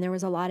out, and there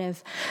was a lot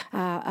of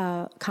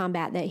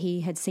combat that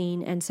he had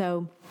seen, and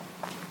so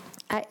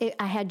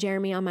I had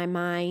Jeremy on my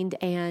mind,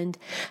 and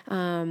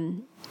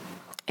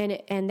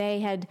they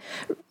had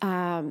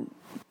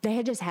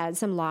just had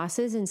some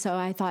losses, and so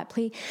I thought,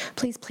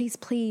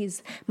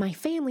 please, my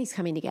family's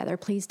coming together.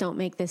 Please don't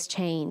make this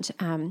change.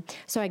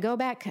 So I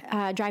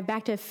drive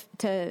back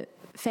to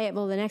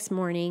Fayetteville the next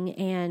morning,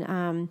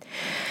 and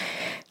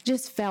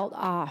just felt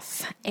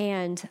off.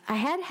 And I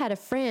had a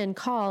friend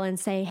call and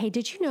say, hey,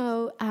 did you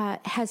know,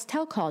 has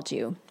Tell called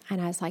you?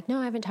 And I was like, no,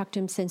 I haven't talked to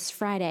him since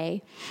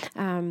Friday.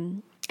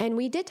 And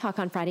we did talk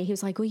on Friday. He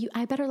was like, well,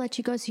 I better let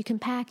you go so you can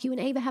pack. You and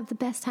Ava have the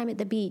best time at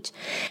the beach.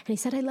 And he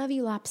said, I love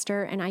you,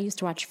 Lobster. And I used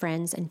to watch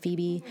Friends and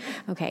Phoebe.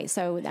 Okay,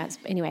 so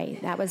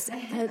that was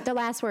the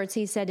last words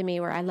he said to me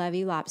were, I love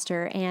you,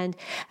 Lobster. And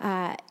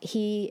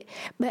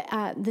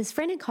this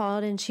friend had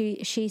called, and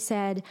she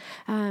said,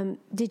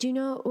 did you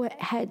know,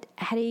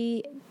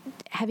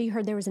 have you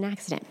heard there was an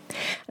accident?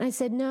 And I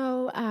said,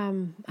 no,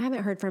 I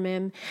haven't heard from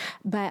him,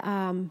 but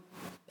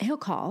he'll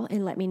call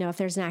and let me know if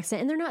there's an accident.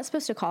 And they're not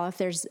supposed to call if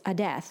there's a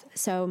death.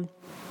 So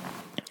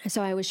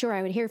I was sure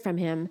I would hear from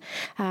him.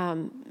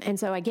 And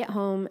so I get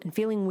home and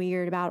feeling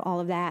weird about all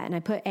of that. And I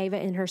put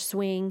Ava in her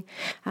swing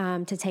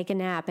to take a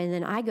nap. And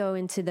then I go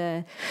into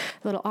the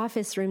little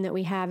office room that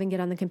we have and get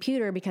on the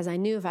computer, because I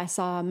knew if I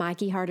saw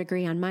Mikey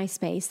Hardigree on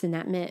MySpace, then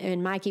that meant,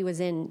 and Mikey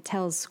was in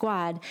Tell's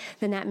squad,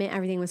 then that meant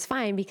everything was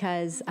fine,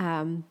 because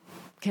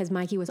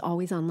Mikey was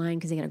always online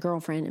because he had a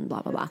girlfriend and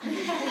blah, blah, blah.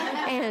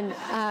 And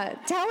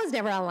Tell was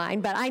never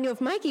online, but I knew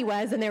if Mikey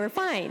was, then they were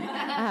fine.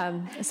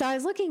 So I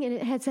was looking, and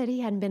it had said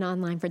he hadn't been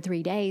online for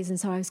 3 days, and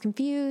so I was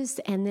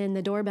confused, and then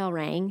the doorbell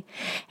rang.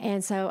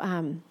 And so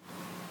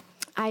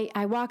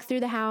I walked through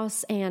the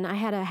house, and I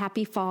had a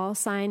Happy Fall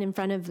sign in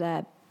front of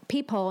the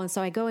peephole, and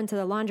so I go into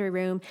the laundry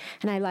room,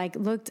 and I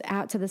looked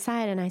out to the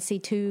side, and I see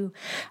 2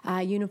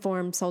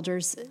 uniformed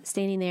soldiers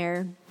standing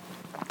there.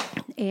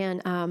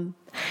 And I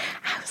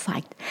was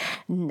like,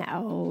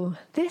 no,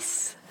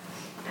 this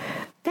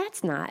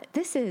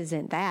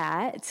isn't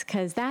that,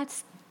 because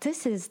that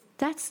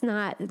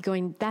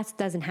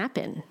doesn't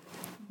happen,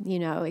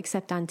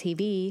 except on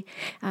TV.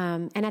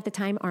 And at the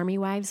time, Army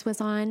Wives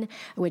was on,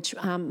 which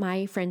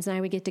my friends and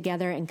I would get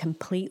together and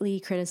completely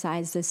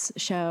criticize this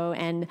show.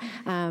 And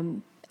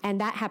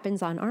that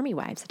happens on Army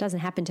Wives. It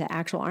doesn't happen to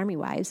actual Army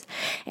Wives.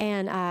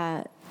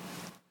 And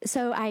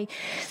so I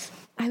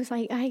was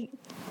like,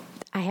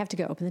 I have to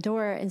go open the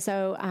door. And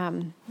so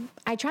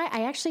I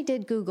actually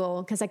did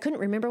Google, because I couldn't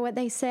remember what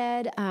they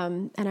said.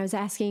 And I was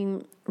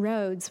asking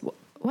Rhodes,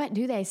 what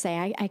do they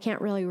say? I can't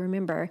really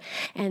remember.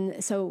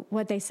 And so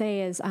what they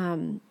say is,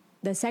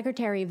 the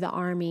Secretary of the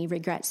Army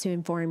regrets to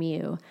inform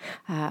you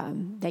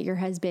that your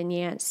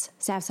husband,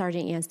 Staff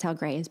Sergeant Yance Tell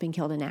Gray, has been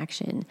killed in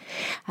action.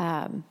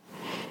 And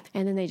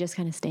then they just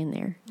kind of stand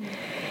there.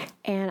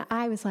 And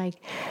I was like,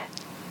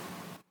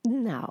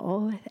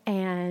 no.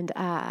 And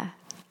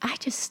I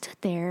just stood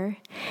there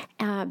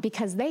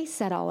because they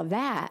said all of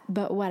that.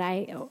 But what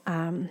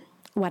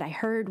I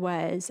heard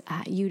was,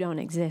 you don't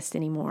exist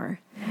anymore.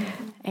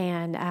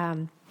 And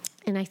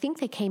I think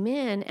they came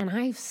in, and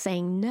I was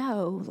saying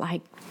no,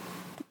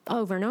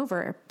 over and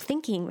over,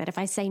 thinking that if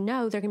I say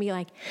no, they're going to be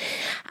like,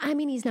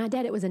 he's not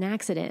dead. It was an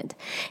accident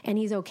and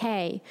he's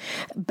okay.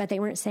 But they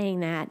weren't saying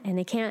that, and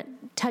they can't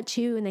touch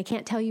you, and they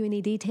can't tell you any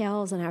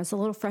details. And I was a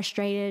little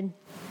frustrated.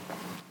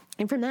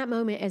 And from that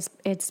moment,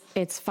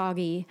 it's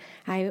foggy.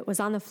 I was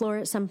on the floor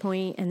at some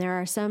point, and there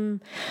are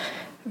some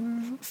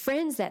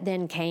friends that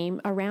then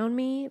came around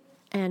me,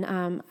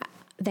 and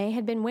they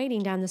had been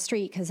waiting down the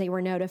street because they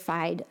were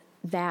notified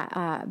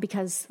that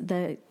because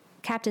the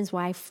captain's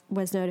wife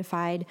was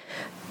notified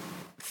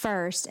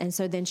first, and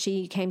so then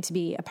she came to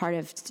be a part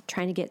of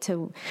trying to get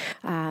to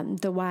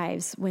the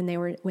wives when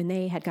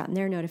they had gotten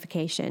their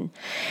notification.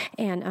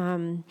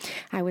 And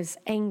I was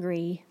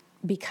angry,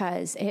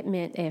 because it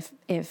meant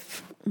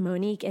if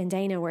Monique and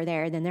Dana were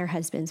there, then their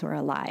husbands were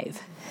alive.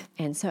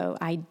 And so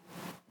I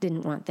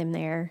didn't want them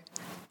there.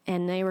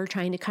 And they were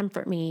trying to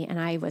comfort me, and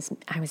I was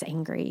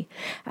angry.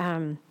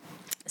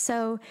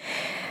 So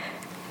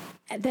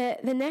the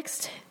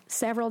next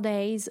several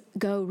days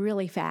go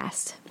really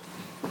fast.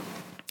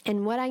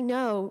 And what I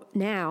know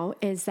now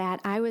is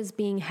that I was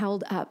being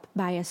held up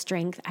by a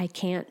strength I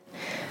can't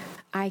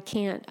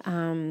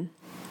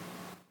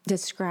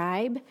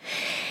describe.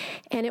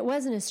 And it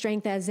wasn't a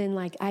strength as in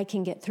I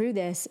can get through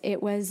this.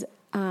 It was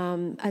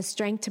a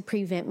strength to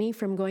prevent me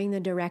from going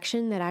the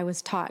direction that I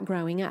was taught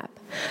growing up,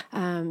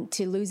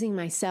 to losing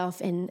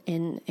myself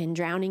and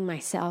drowning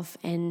myself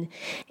in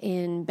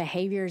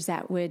behaviors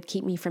that would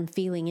keep me from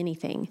feeling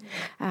anything.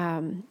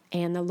 And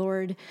the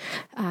Lord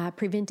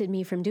prevented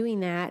me from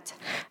doing that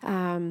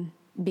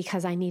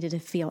because I needed to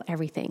feel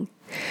everything.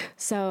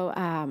 So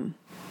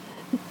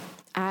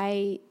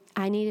I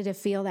needed to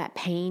feel that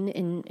pain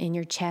in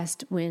your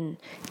chest when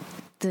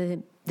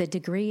the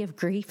degree of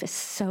grief is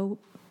so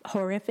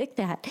horrific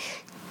that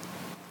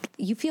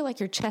you feel like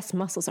your chest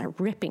muscles are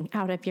ripping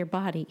out of your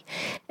body.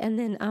 And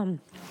then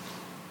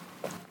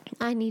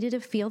I needed to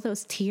feel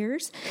those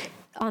tears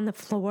on the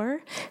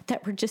floor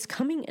that were just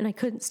coming, and I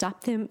couldn't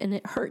stop them, and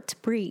it hurt to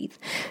breathe.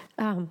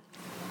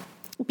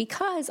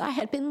 Because I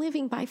had been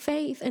living by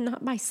faith and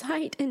not by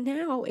sight, and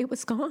now it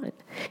was gone.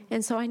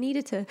 And so I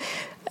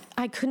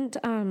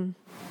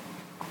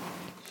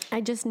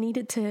just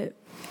needed to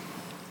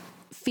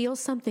feel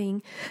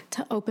something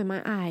to open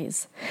my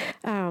eyes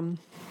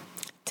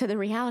to the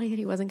reality that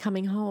he wasn't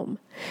coming home.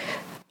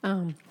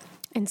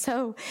 And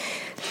so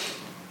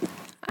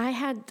I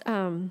had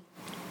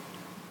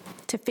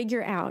to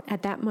figure out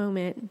at that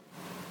moment,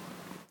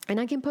 and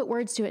I can put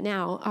words to it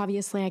now.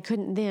 Obviously, I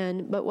couldn't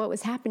then, but what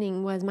was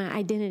happening was my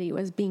identity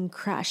was being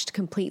crushed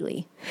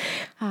completely.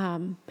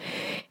 And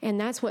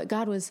that's what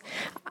God was,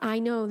 I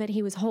know that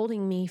he was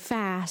holding me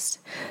fast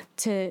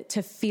to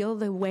feel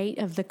the weight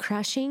of the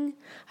crushing,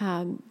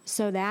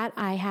 so that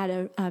I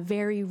had a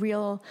very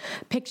real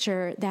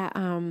picture that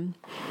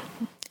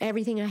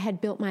everything I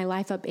had built my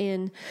life up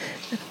in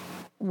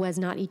was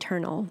not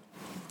eternal.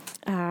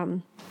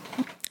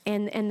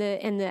 And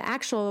the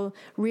actual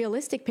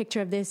realistic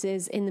picture of this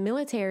is in the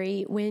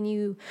military. When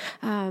you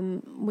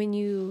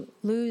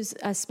lose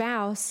a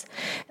spouse,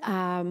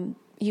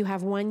 you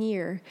have 1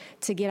 year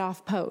to get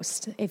off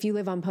post if you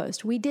live on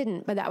post. We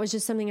didn't, but that was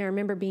just something I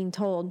remember being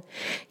told.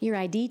 Your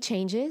ID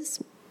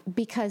changes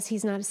because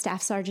he's not a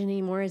staff sergeant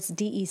anymore. It's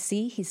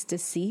DEC. He's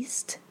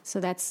deceased. So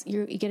that's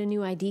you get a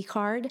new ID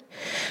card.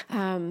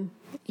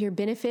 Your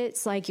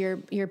benefits, like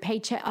your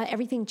paycheck,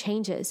 everything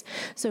changes.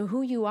 So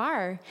who you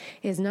are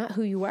is not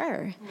who you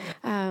were.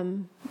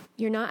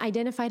 You're not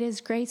identified as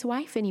Gray's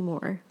wife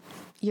anymore.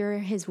 You're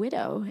his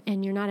widow,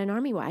 and you're not an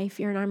Army wife.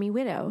 You're an Army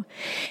widow.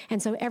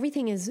 And so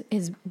everything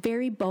is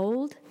very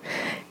bold,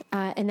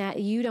 and that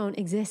you don't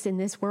exist in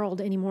this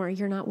world anymore.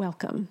 You're not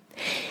welcome.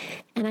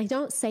 And I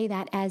don't say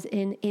that as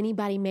in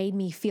anybody made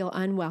me feel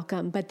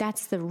unwelcome, but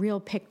that's the real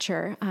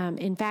picture.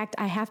 In fact,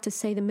 I have to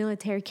say the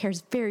military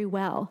cares very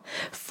well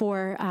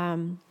for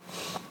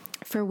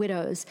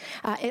widows,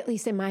 at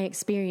least in my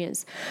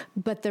experience.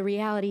 But the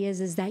reality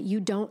is that you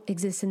don't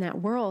exist in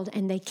that world,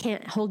 and they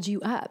can't hold you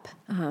up.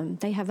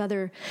 They have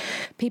other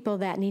people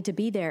that need to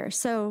be there.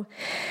 So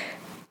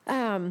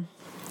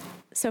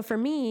for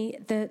me,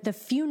 the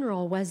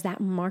funeral was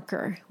that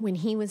marker. When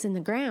he was in the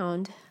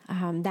ground,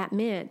 that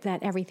meant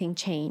that everything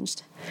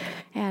changed.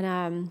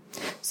 And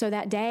so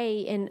that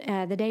day,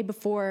 the day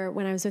before,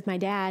 when I was with my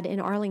dad in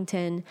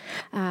Arlington,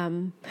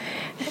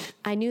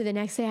 I knew the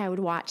next day I would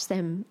watch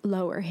them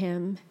lower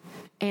him.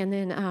 And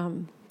then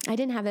I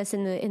didn't have this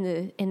in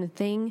the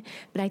thing,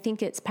 but I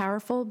think it's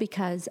powerful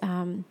because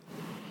I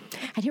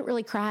didn't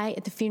really cry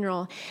at the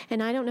funeral.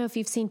 And I don't know if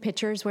you've seen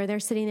pictures where they're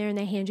sitting there and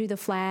they hand you the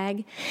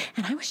flag.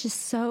 And I was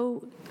just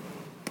so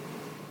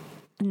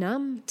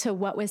numb to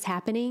what was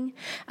happening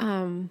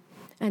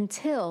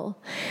until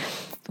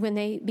when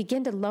they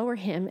begin to lower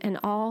him, and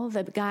all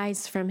the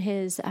guys from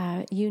his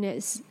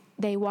units,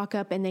 they walk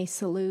up and they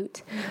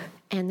salute.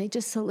 And they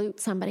just salute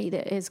somebody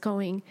that is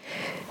going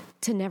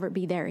to never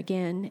be there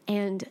again.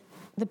 And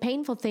the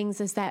painful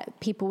things is that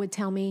people would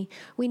tell me,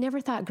 we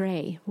never thought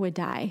Gray would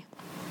die,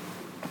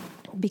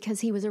 because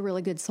he was a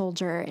really good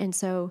soldier. And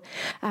so,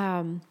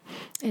 and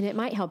it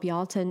might help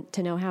y'all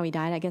to know how he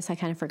died. I guess I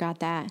kind of forgot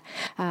that.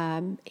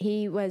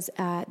 He was,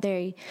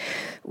 they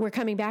were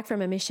coming back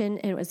from a mission,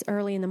 and it was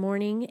early in the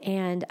morning,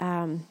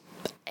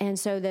 and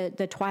so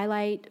the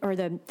twilight, or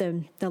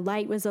the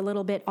light was a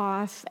little bit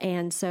off,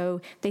 and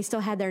so they still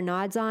had their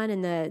nods on,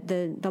 and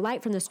the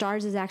light from the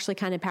stars is actually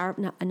kind of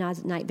powerful.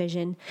 Night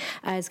vision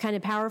is kind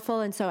of powerful,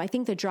 and so I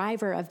think the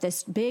driver of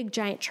this big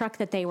giant truck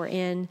that they were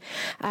in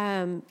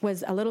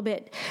was a little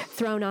bit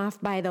thrown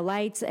off by the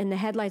lights and the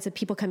headlights of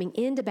people coming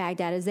into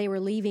Baghdad as they were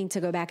leaving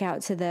to go back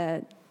out to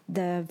the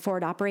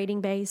forward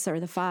operating base, or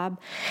the FOB.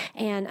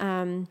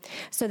 And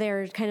so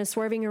they're kind of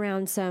swerving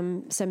around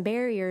some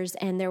barriers,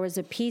 and there was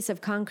a piece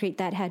of concrete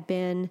that had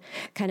been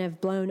kind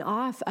of blown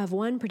off of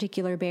one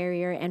particular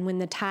barrier, and when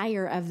the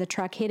tire of the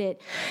truck hit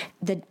it,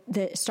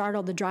 the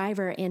startled the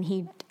driver, and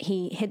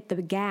he hit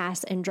the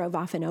gas and drove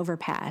off an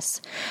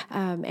overpass.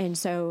 And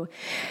so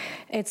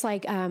it's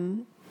like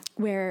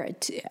where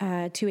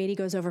 280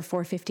 goes over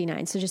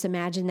 459. So just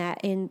imagine that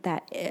in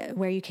that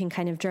where you can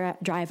kind of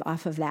drive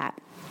off of that.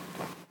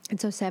 And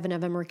so 7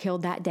 of them were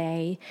killed that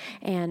day,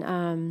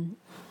 and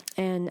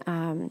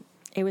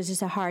it was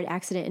just a hard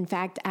accident. In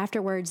fact,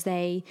 afterwards,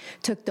 they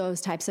took those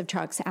types of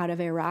trucks out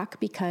of Iraq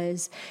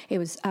because it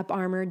was up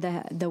armored.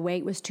 The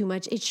weight was too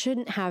much. It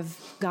shouldn't have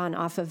gone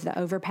off of the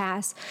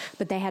overpass,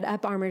 but they had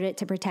up armored it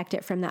to protect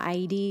it from the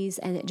IEDs,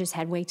 and it just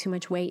had way too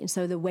much weight. And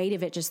so the weight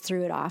of it just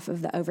threw it off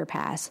of the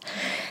overpass.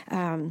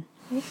 And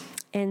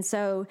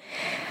so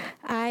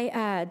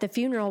the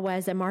funeral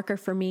was a marker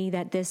for me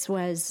that this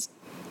was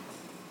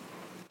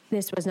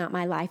not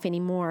my life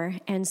anymore.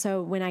 And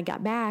so when I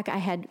got back, I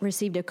had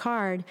received a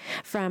card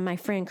from my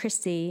friend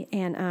Christy,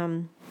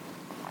 and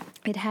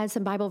it had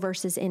some Bible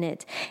verses in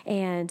it.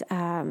 And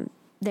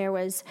there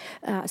was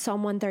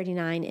Psalm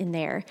 139 in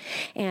there.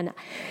 And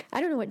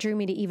I don't know what drew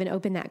me to even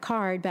open that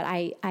card, but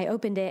I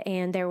opened it,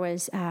 and there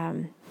was...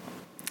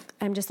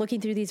 I'm just looking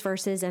through these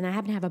verses, and I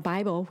happen to have a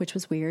Bible, which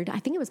was weird. I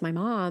think it was my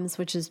mom's,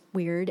 which is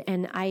weird.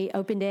 And I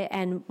opened it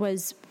and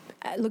was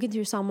looking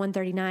through Psalm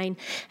 139,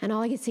 and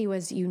all I could see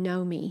was, you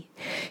know me.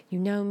 You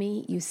know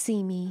me. You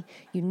see me.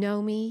 You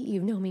know me.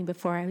 You know me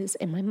before I was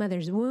in my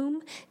mother's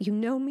womb. You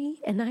know me.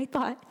 And I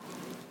thought,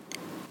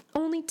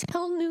 only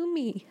Tell knew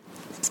me.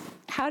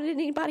 How did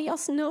anybody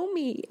else know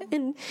me?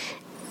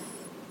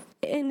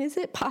 And is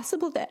it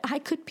possible that I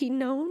could be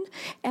known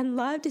and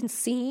loved and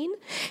seen?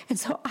 And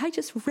so I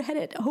just read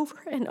it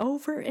over and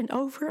over and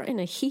over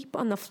in a heap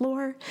on the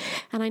floor.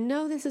 And I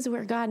know this is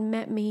where God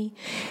met me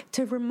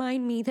to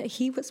remind me that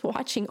he was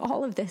watching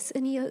all of this,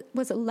 and he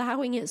was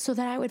allowing it so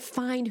that I would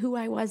find who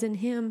I was in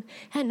him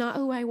and not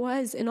who I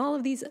was in all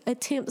of these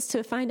attempts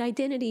to find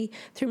identity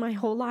through my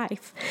whole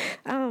life.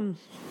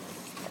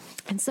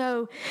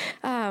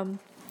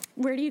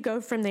 Where do you go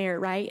from there,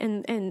 right?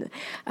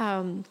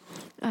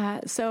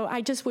 So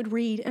I just would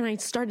read, and I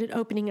started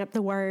opening up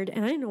the Word,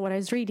 and I didn't know what I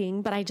was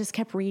reading, but I just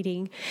kept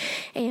reading.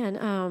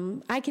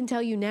 And I can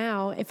tell you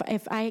now,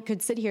 if I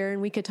could sit here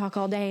and we could talk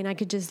all day, and I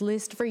could just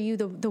list for you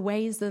the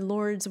ways the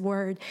Lord's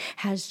Word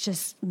has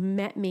just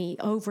met me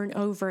over and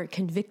over,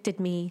 convicted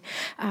me.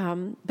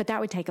 But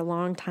that would take a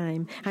long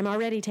time. I'm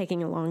already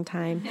taking a long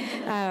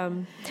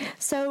time.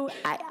 So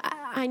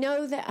I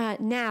know that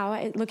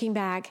now, looking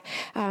back,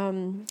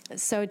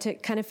 so to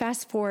kind of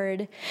fast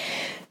forward,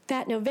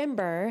 that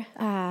November,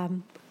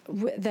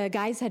 the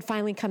guys had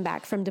finally come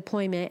back from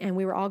deployment, and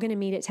we were all going to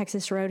meet at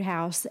Texas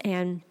Roadhouse,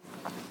 and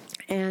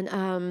I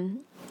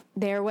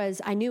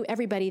knew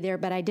everybody there,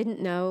 but I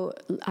didn't know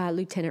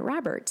Lieutenant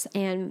Roberts.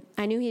 And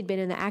I knew he had been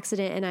in the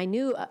accident, and I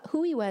knew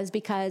who he was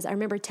because I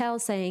remember Tell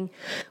saying,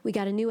 we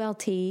got a new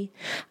LT.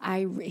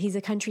 He's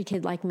a country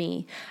kid like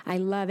me. I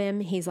love him.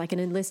 He's like an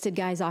enlisted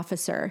guy's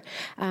officer.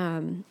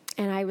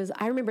 And I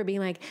remember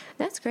being like,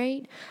 that's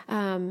great.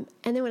 And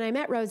then when I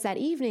met Rhodes that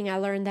evening, I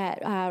learned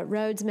that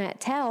Rhodes met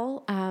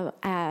Tell.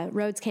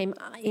 Rhodes came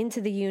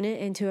into the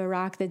unit, into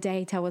Iraq, the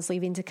day Tell was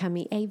leaving to come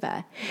meet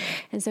Ava.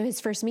 And so his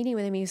first meeting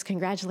with him, he was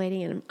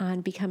congratulating him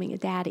on becoming a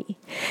daddy.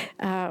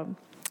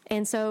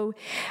 And so,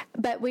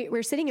 but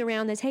we're sitting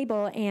around the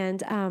table,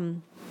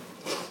 and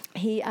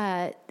we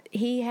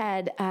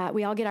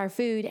all get our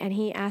food, and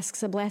he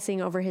asks a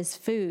blessing over his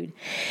food.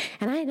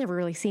 And I had never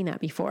really seen that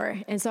before.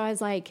 And so I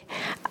was like,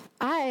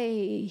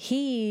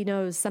 he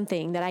knows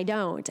something that I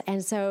don't.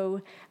 And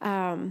so,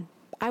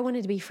 I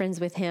wanted to be friends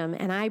with him,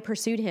 and I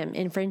pursued him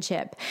in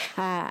friendship.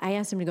 I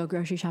asked him to go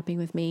grocery shopping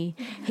with me.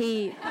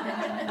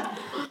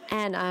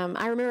 And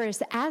I remember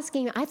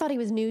asking, I thought he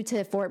was new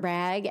to Fort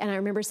Bragg, and I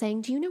remember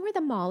saying, do you know where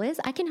the mall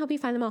is? I can help you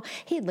find the mall.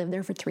 He had lived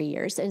there for 3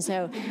 years, and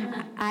so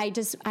I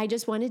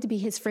just wanted to be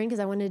his friend because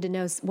I wanted to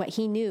know what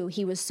he knew.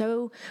 He was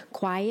so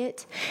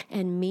quiet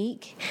and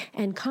meek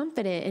and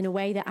confident in a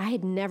way that I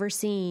had never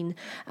seen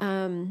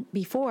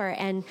before.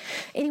 And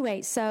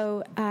anyway,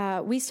 so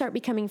we start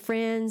becoming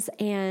friends,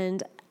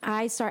 and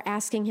I start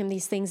asking him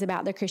these things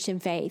about the Christian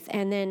faith.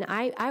 And then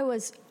I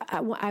was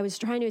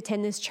trying to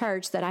attend this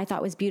church that I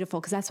thought was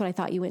beautiful, because that's what I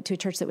thought. You went to a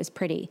church that was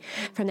pretty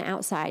from the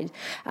outside.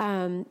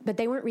 But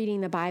they weren't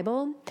reading the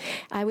Bible.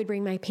 I would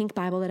bring my pink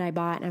Bible that I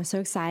bought, and I was so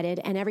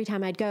excited. And every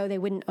time I'd go, they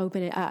wouldn't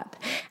open it up.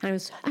 And I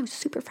was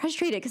super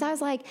frustrated, because I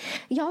was like,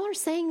 y'all are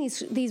saying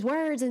these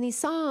words and these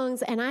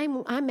songs, and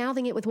I'm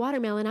mouthing it with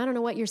watermelon. I don't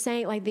know what you're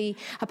saying. Like the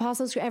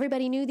apostles,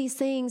 everybody knew these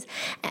things.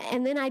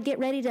 And then I'd get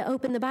ready to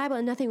open the Bible,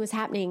 and nothing was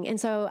happening. And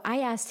so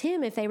I asked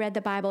him if they read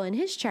the Bible in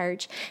his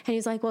church, and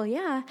he's like, well,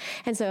 yeah.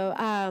 And so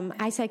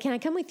I said, can I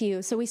come with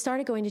you? So we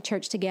started going to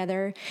church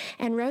together,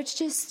 and Roach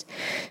just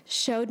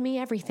showed me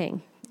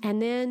everything.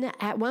 And then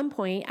at one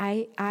point,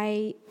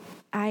 I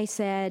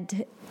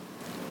said,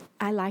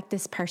 I like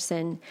this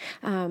person.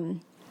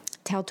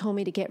 Tell told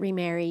me to get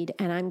remarried,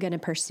 and I'm going to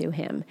pursue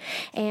him.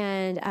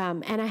 And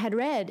I had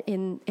read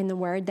in the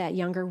Word that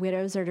younger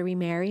widows are to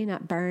remarry,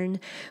 not burn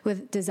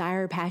with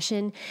desire or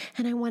passion.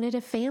 And I wanted a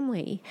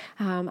family.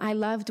 I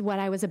loved what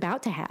I was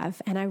about to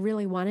have, and I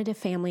really wanted a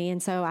family.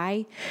 And so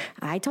I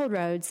told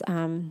Rhodes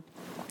one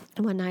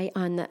night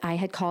I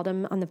had called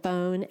him on the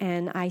phone,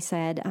 and I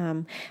said,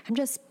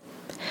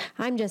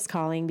 I'm just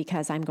calling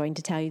because I'm going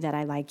to tell you that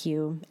I like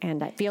you.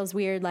 And it feels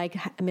weird,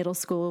 like middle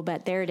school,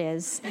 but there it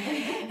is.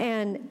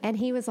 And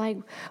he was like,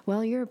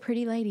 well, you're a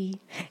pretty lady.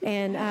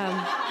 And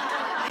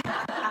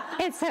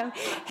so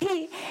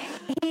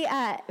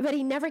but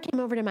he never came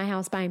over to my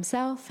house by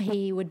himself.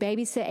 He would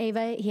babysit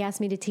Ava. He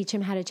asked me to teach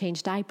him how to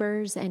change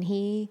diapers. And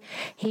he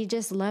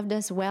just loved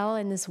us well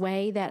in this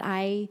way that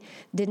I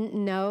didn't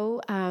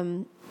know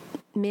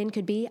men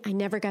could be. I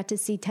never got to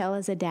see Tell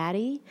as a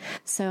daddy.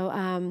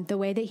 So the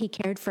way that he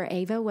cared for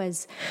Ava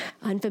was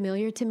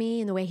unfamiliar to me,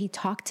 and the way he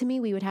talked to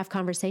me, we would have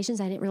conversations.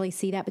 I didn't really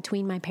see that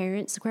between my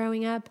parents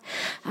growing up.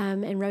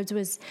 And Rhodes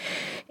was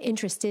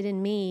interested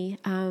in me.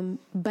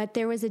 But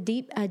there was a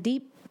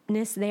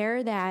deepness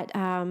there that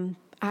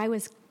I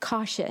was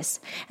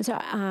cautious. And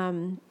so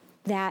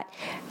that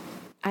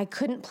I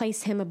couldn't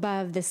place him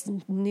above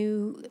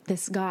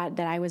this God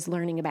that I was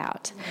learning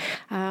about.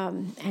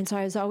 And so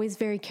I was always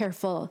very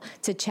careful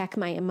to check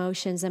my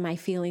emotions and my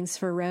feelings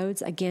for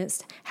Rhodes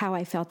against how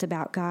I felt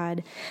about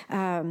God.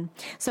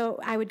 So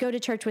I would go to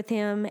church with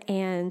him,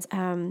 and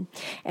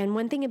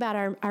one thing about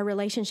our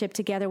relationship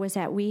together was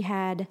that we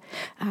had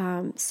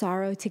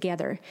sorrow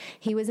together.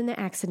 He was in the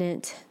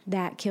accident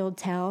that killed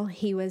Tell.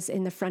 He was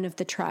in the front of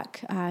the truck.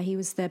 He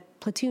was the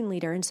platoon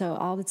leader, and so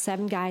all the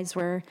 7 guys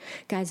were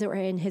guys that were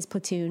in his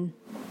platoon.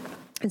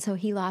 And so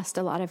he lost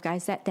a lot of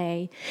guys that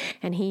day,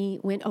 and he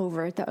went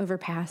over the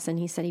overpass, and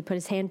he said he put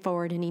his hand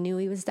forward and he knew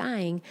he was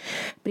dying,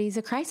 but he's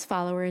a Christ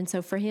follower. And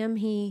so for him,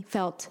 he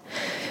felt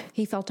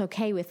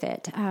okay with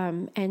it.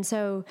 And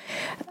so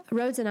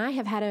Rhodes and I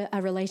have had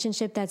a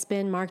relationship that's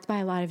been marked by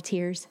a lot of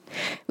tears.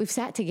 We've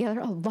sat together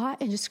a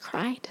lot and just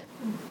cried.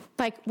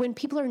 Like when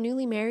people are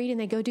newly married and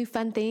they go do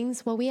fun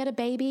things, well, we had a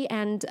baby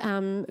and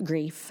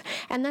grief,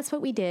 and that's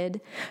what we did.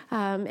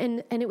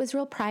 And it was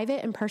real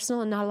private and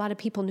personal, and not a lot of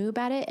people knew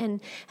about it. And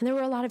there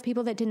were a lot of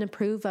people that didn't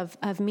approve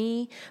of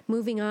me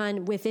moving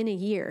on within a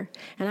year.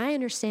 And I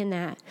understand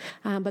that.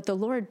 But the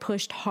Lord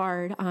pushed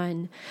hard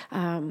on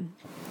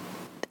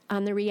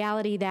the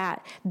reality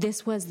that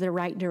this was the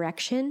right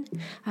direction,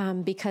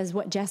 because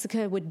what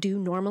Jessica would do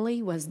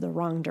normally was the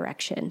wrong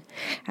direction.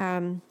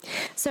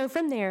 So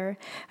from there,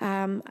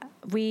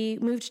 we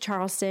moved to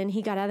Charleston.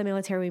 He got out of the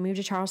military. We moved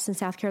to Charleston,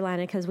 South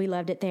Carolina, because we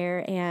loved it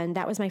there, and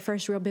that was my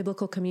first real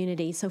biblical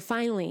community. So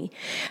finally,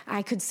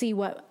 I could see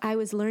what I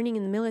was learning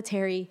in the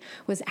military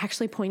was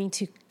actually pointing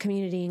to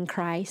community in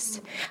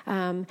Christ.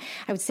 I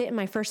would sit in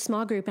my first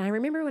small group, and I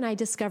remember when I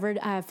discovered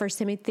 1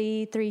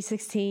 Timothy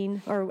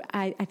 3:16, or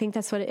I think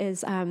that's what it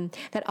is,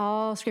 that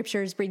all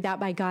Scripture is breathed out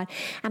by God.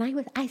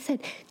 And I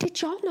said,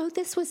 "Did y'all know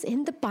this was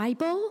in the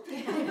Bible?"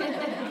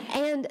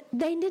 And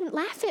they didn't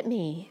laugh at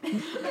me.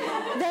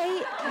 They,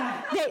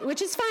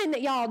 which is fine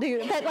that y'all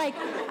do, but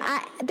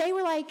they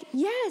were like,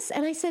 "Yes."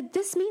 And I said,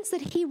 "This means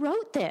that he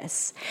wrote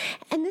this,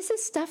 and this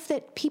is stuff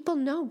that people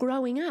know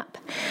growing up."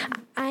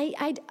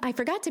 I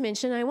forgot to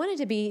mention. I wanted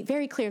to be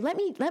very clear. Let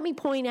me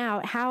point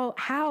out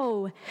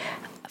how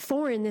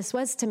foreign this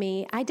was to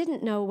me. I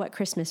didn't know what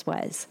Christmas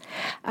was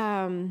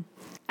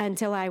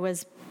until I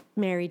was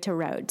married to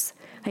Rhodes.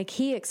 Like,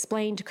 he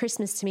explained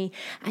Christmas to me.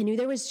 I knew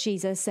there was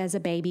Jesus as a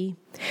baby.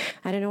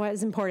 I don't know why it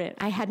was important.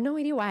 I had no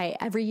idea why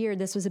every year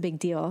this was a big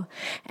deal.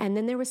 And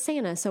then there was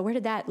Santa. So where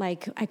did that, I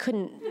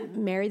couldn't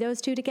marry those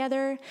two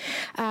together.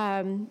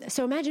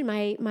 So imagine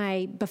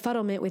my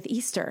befuddlement with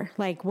Easter.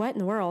 Like, what in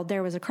the world?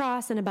 There was a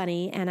cross and a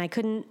bunny, and I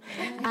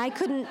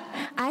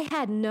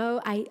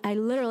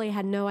literally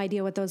had no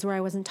idea what those were.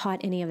 I wasn't taught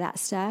any of that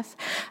stuff.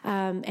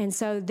 And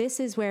so this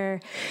is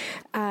where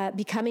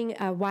becoming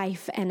a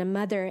wife and a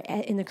mother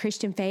in the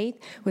Christian faith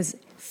was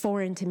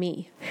foreign to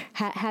me.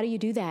 How do you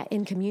do that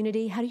in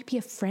community? How do you be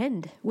a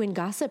friend when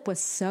gossip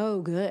was so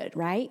good,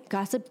 right?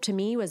 Gossip to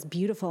me was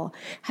beautiful.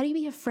 How do you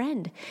be a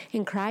friend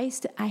in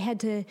Christ? I had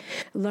to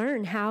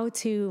learn how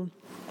to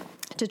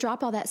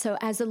drop all that. So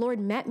as the Lord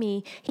met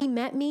me, he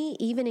met me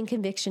even in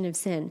conviction of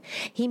sin.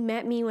 He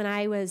met me when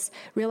I was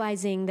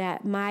realizing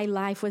that my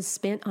life was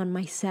spent on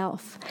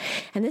myself.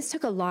 And this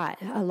took a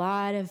lot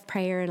of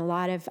prayer and a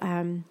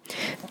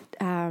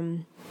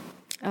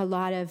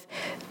lot of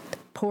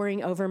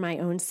pouring over my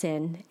own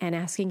sin and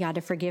asking God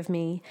to forgive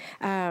me.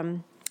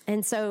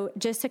 And so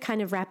just to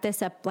kind of wrap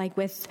this up,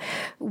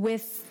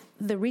 with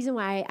the reason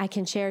why I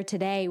can share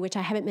today, which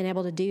I haven't been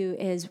able to do,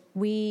 is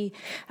we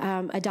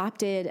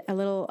adopted a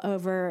little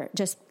over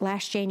just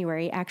last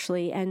January,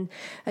 actually, and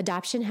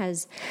adoption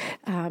has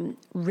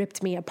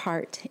ripped me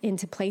apart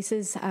into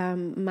places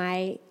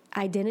my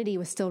identity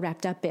was still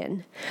wrapped up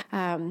in.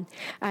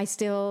 I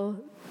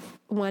still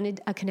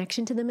wanted a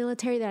connection to the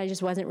military that I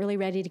just wasn't really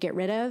ready to get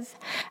rid of.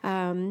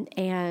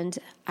 And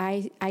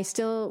I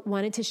still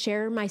wanted to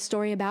share my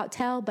story about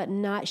Tell, but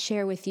not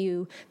share with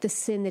you the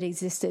sin that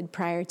existed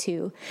prior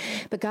to.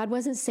 But God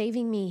wasn't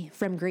saving me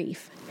from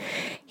grief.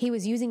 He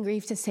was using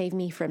grief to save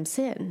me from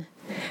sin.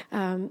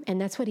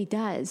 And that's what he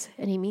does.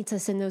 And he meets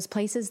us in those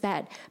places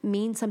that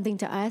mean something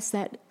to us,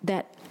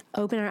 that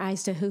open our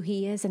eyes to who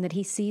he is, and that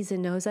he sees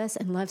and knows us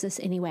and loves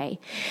us anyway.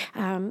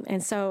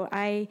 And so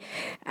I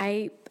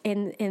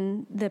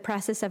in the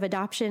process of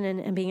adoption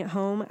and being at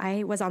home,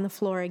 I was on the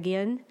floor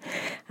again,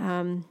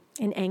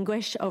 in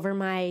anguish over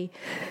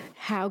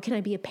how can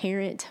I be a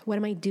parent? What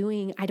am I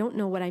doing? I don't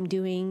know what I'm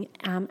doing.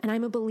 And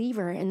I'm a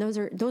believer, and those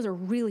are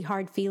really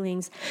hard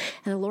feelings.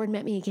 And the Lord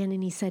met me again,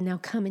 and he said, "Now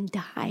come and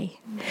die.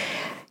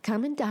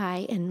 Come and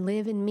die and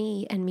live in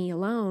me and me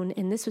alone."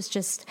 And this was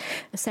just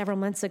several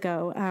months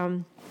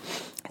ago.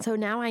 So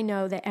now I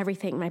know that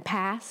everything, my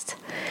past,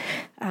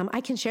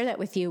 I can share that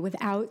with you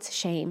without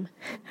shame.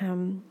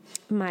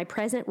 My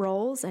present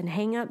roles and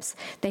hang-ups,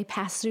 they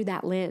pass through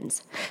that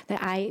lens,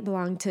 that I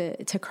belong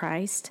to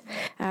Christ.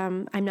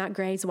 I'm not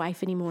Gray's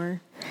wife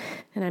anymore,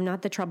 and I'm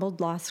not the troubled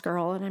lost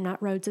girl, and I'm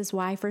not Rhodes's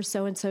wife or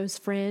so-and-so's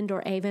friend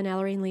or Ava and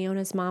Ellery and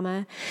Leona's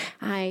mama.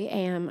 I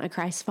am a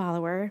Christ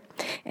follower,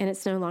 and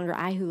it's no longer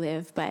I who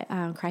live, but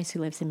Christ who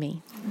lives in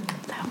me.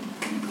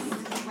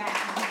 So.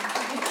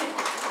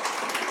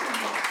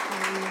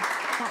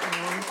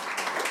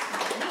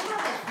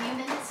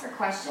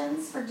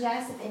 questions for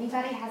Jess. If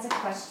anybody has a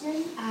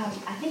question,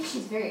 I think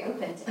she's very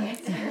open to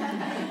answer.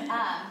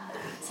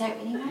 So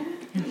anyone?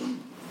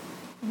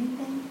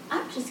 Anything?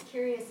 I'm just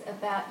curious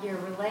about your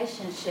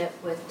relationship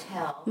with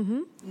Tel.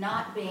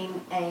 Not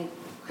being a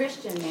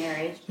Christian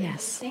marriage, but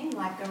Yes. you seemed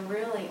like a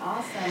really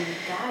awesome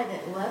guy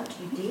that loved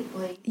you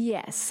deeply.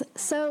 Yes.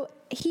 So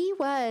he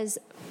was,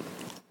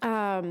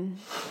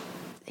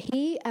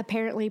 he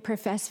apparently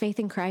professed faith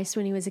in Christ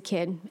when he was a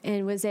kid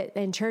and was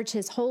in church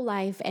his whole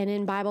life and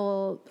in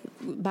Bible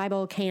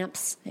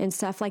camps and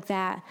stuff like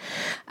that.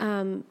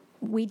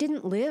 We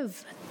didn't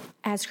live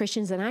as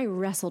Christians, and I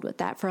wrestled with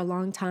that for a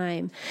long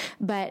time.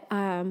 But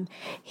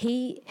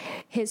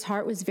his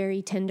heart was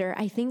very tender.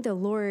 I think the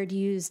Lord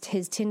used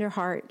his tender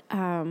heart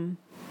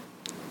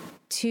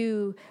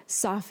to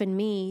soften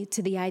me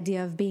to the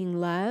idea of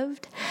being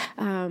loved.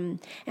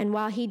 And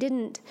while he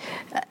didn't,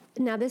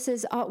 now this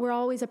is, we're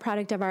always a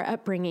product of our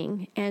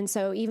upbringing. And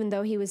so even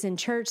though he was in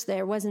church,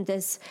 there wasn't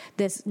this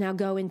now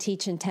go and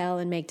teach and tell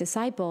and make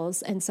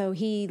disciples. And so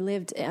he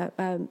lived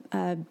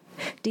a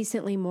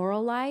decently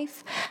moral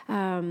life,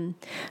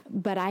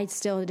 but I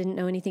still didn't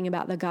know anything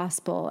about the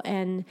gospel.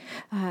 And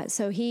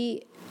so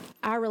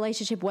our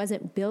relationship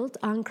wasn't built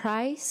on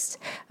Christ,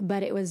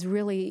 but it was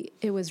really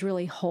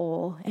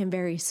whole and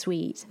very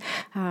sweet.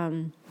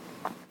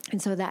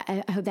 And so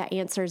I hope that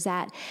answers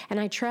that. And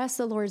I trust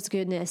the Lord's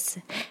goodness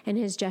and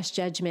his just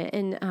judgment.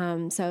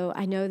 And so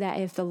I know that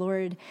if the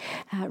Lord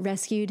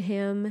rescued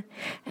him,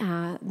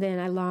 then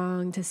I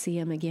long to see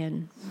him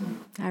again.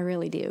 I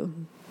really do.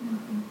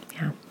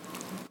 Yeah.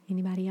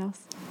 Anybody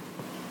else?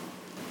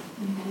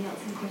 Anybody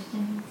else have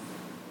questions?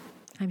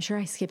 I'm sure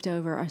I skipped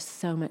over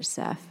so much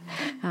stuff.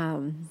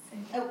 And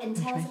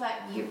tell us about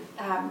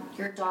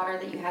your daughter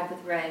that you had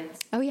with Rhodes.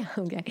 Oh, yeah.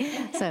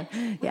 Okay. So,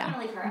 yeah.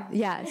 Leave her out.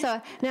 Yeah.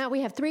 So now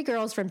we have 3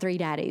 girls from 3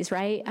 daddies,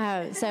 right?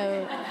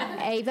 So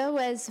Ava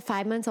was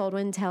 5 months old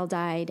when Tel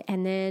died.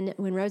 And then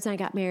when Rhodes and I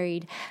got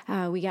married,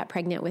 we got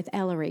pregnant with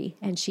Ellery,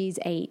 and she's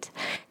 8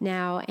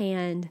 now.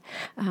 And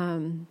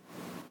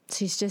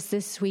she's just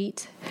this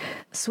sweet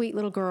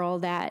little girl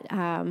that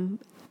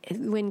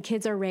when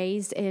kids are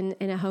raised in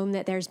a home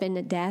that there's been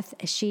a death,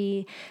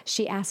 she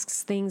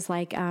asks things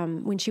like,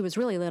 when she was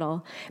really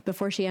little,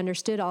 before she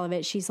understood all of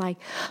it, she's like,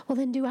 well,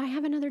 then do I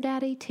have another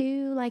daddy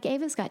too? Like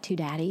Ava's got 2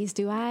 daddies.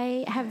 Do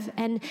I have,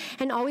 and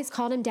always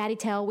called him Daddy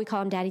Tel. We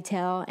call him Daddy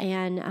Tel.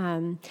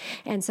 And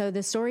so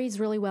the story is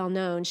really well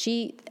known.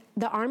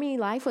 The Army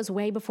life was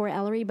way before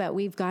Ellery, but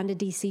we've gone to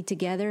D.C.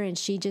 together, and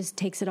she just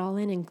takes it all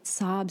in and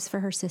sobs for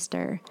her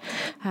sister.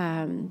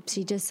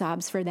 She just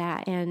sobs for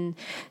that, and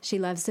she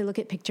loves to look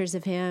at pictures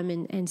of him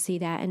and see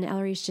that. And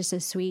Ellery's just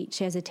she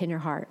has a tender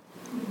heart.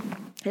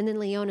 And then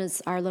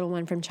Leona's our little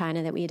one from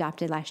China that we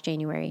adopted last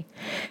January.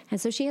 And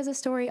so she has a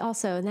story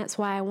also, and that's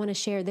why I want to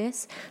share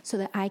this, so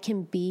that I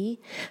can be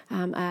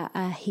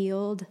a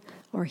healed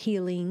or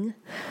healing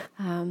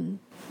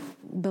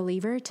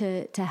believer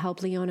to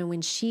help Leona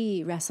when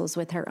she wrestles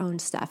with her own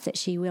stuff that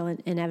she will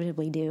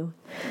inevitably do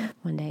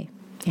one day.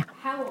 Yeah.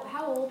 How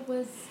old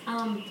was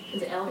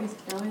is it Ellery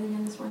the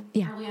youngest one?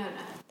 Yeah. Or Leona?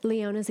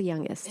 Leona's the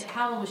youngest.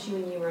 How old was she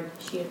when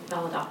she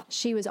fell adopted?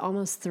 She was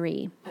almost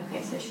 3.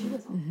 Okay, so she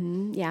was old.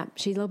 Mm-hmm. Yeah,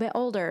 she's a little bit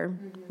older,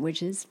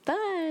 which is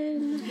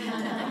fun.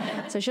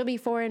 So she'll be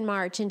 4 in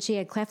March, and she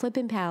had cleft lip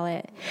and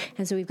palate,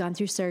 and so we've gone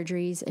through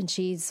surgeries, and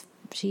she's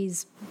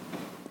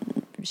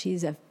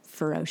a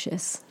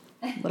ferocious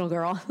little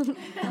girl.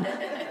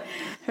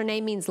 Her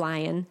name means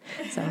lion,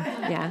 so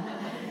yeah,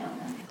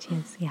 she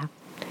is. Yeah.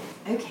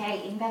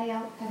 Okay, anybody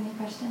else have any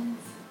questions?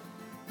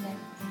 No.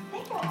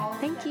 Thank you all.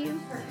 Thank you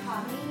for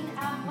coming.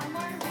 One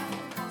more round of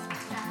applause for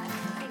Chad.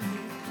 Thank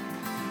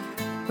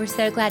you. We're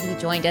so glad you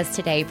joined us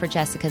today for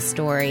Jessica's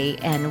story,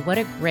 and what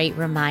a great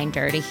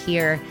reminder to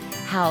hear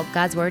how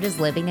God's Word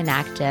is living and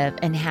active,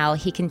 and how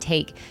He can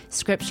take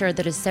Scripture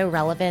that is so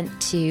relevant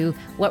to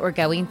what we're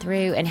going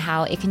through, and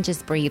how it can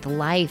just breathe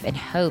life and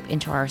hope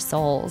into our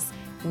souls.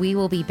 We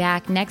will be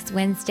back next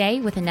Wednesday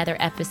with another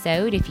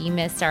episode. If you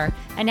missed our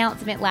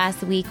announcement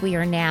last week, we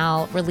are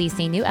now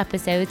releasing new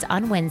episodes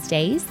on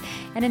Wednesdays.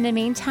 And in the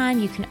meantime,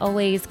 you can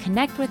always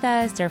connect with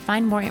us or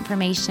find more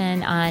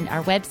information on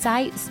our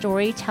website,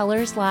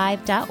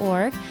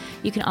 storytellerslive.org.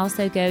 You can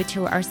also go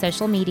to our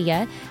social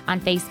media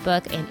on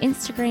Facebook and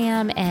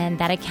Instagram, and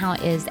that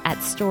account is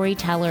at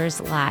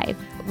Storytellers Live.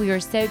 We are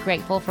so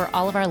grateful for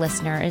all of our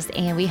listeners,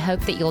 and we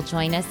hope that you'll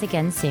join us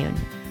again soon.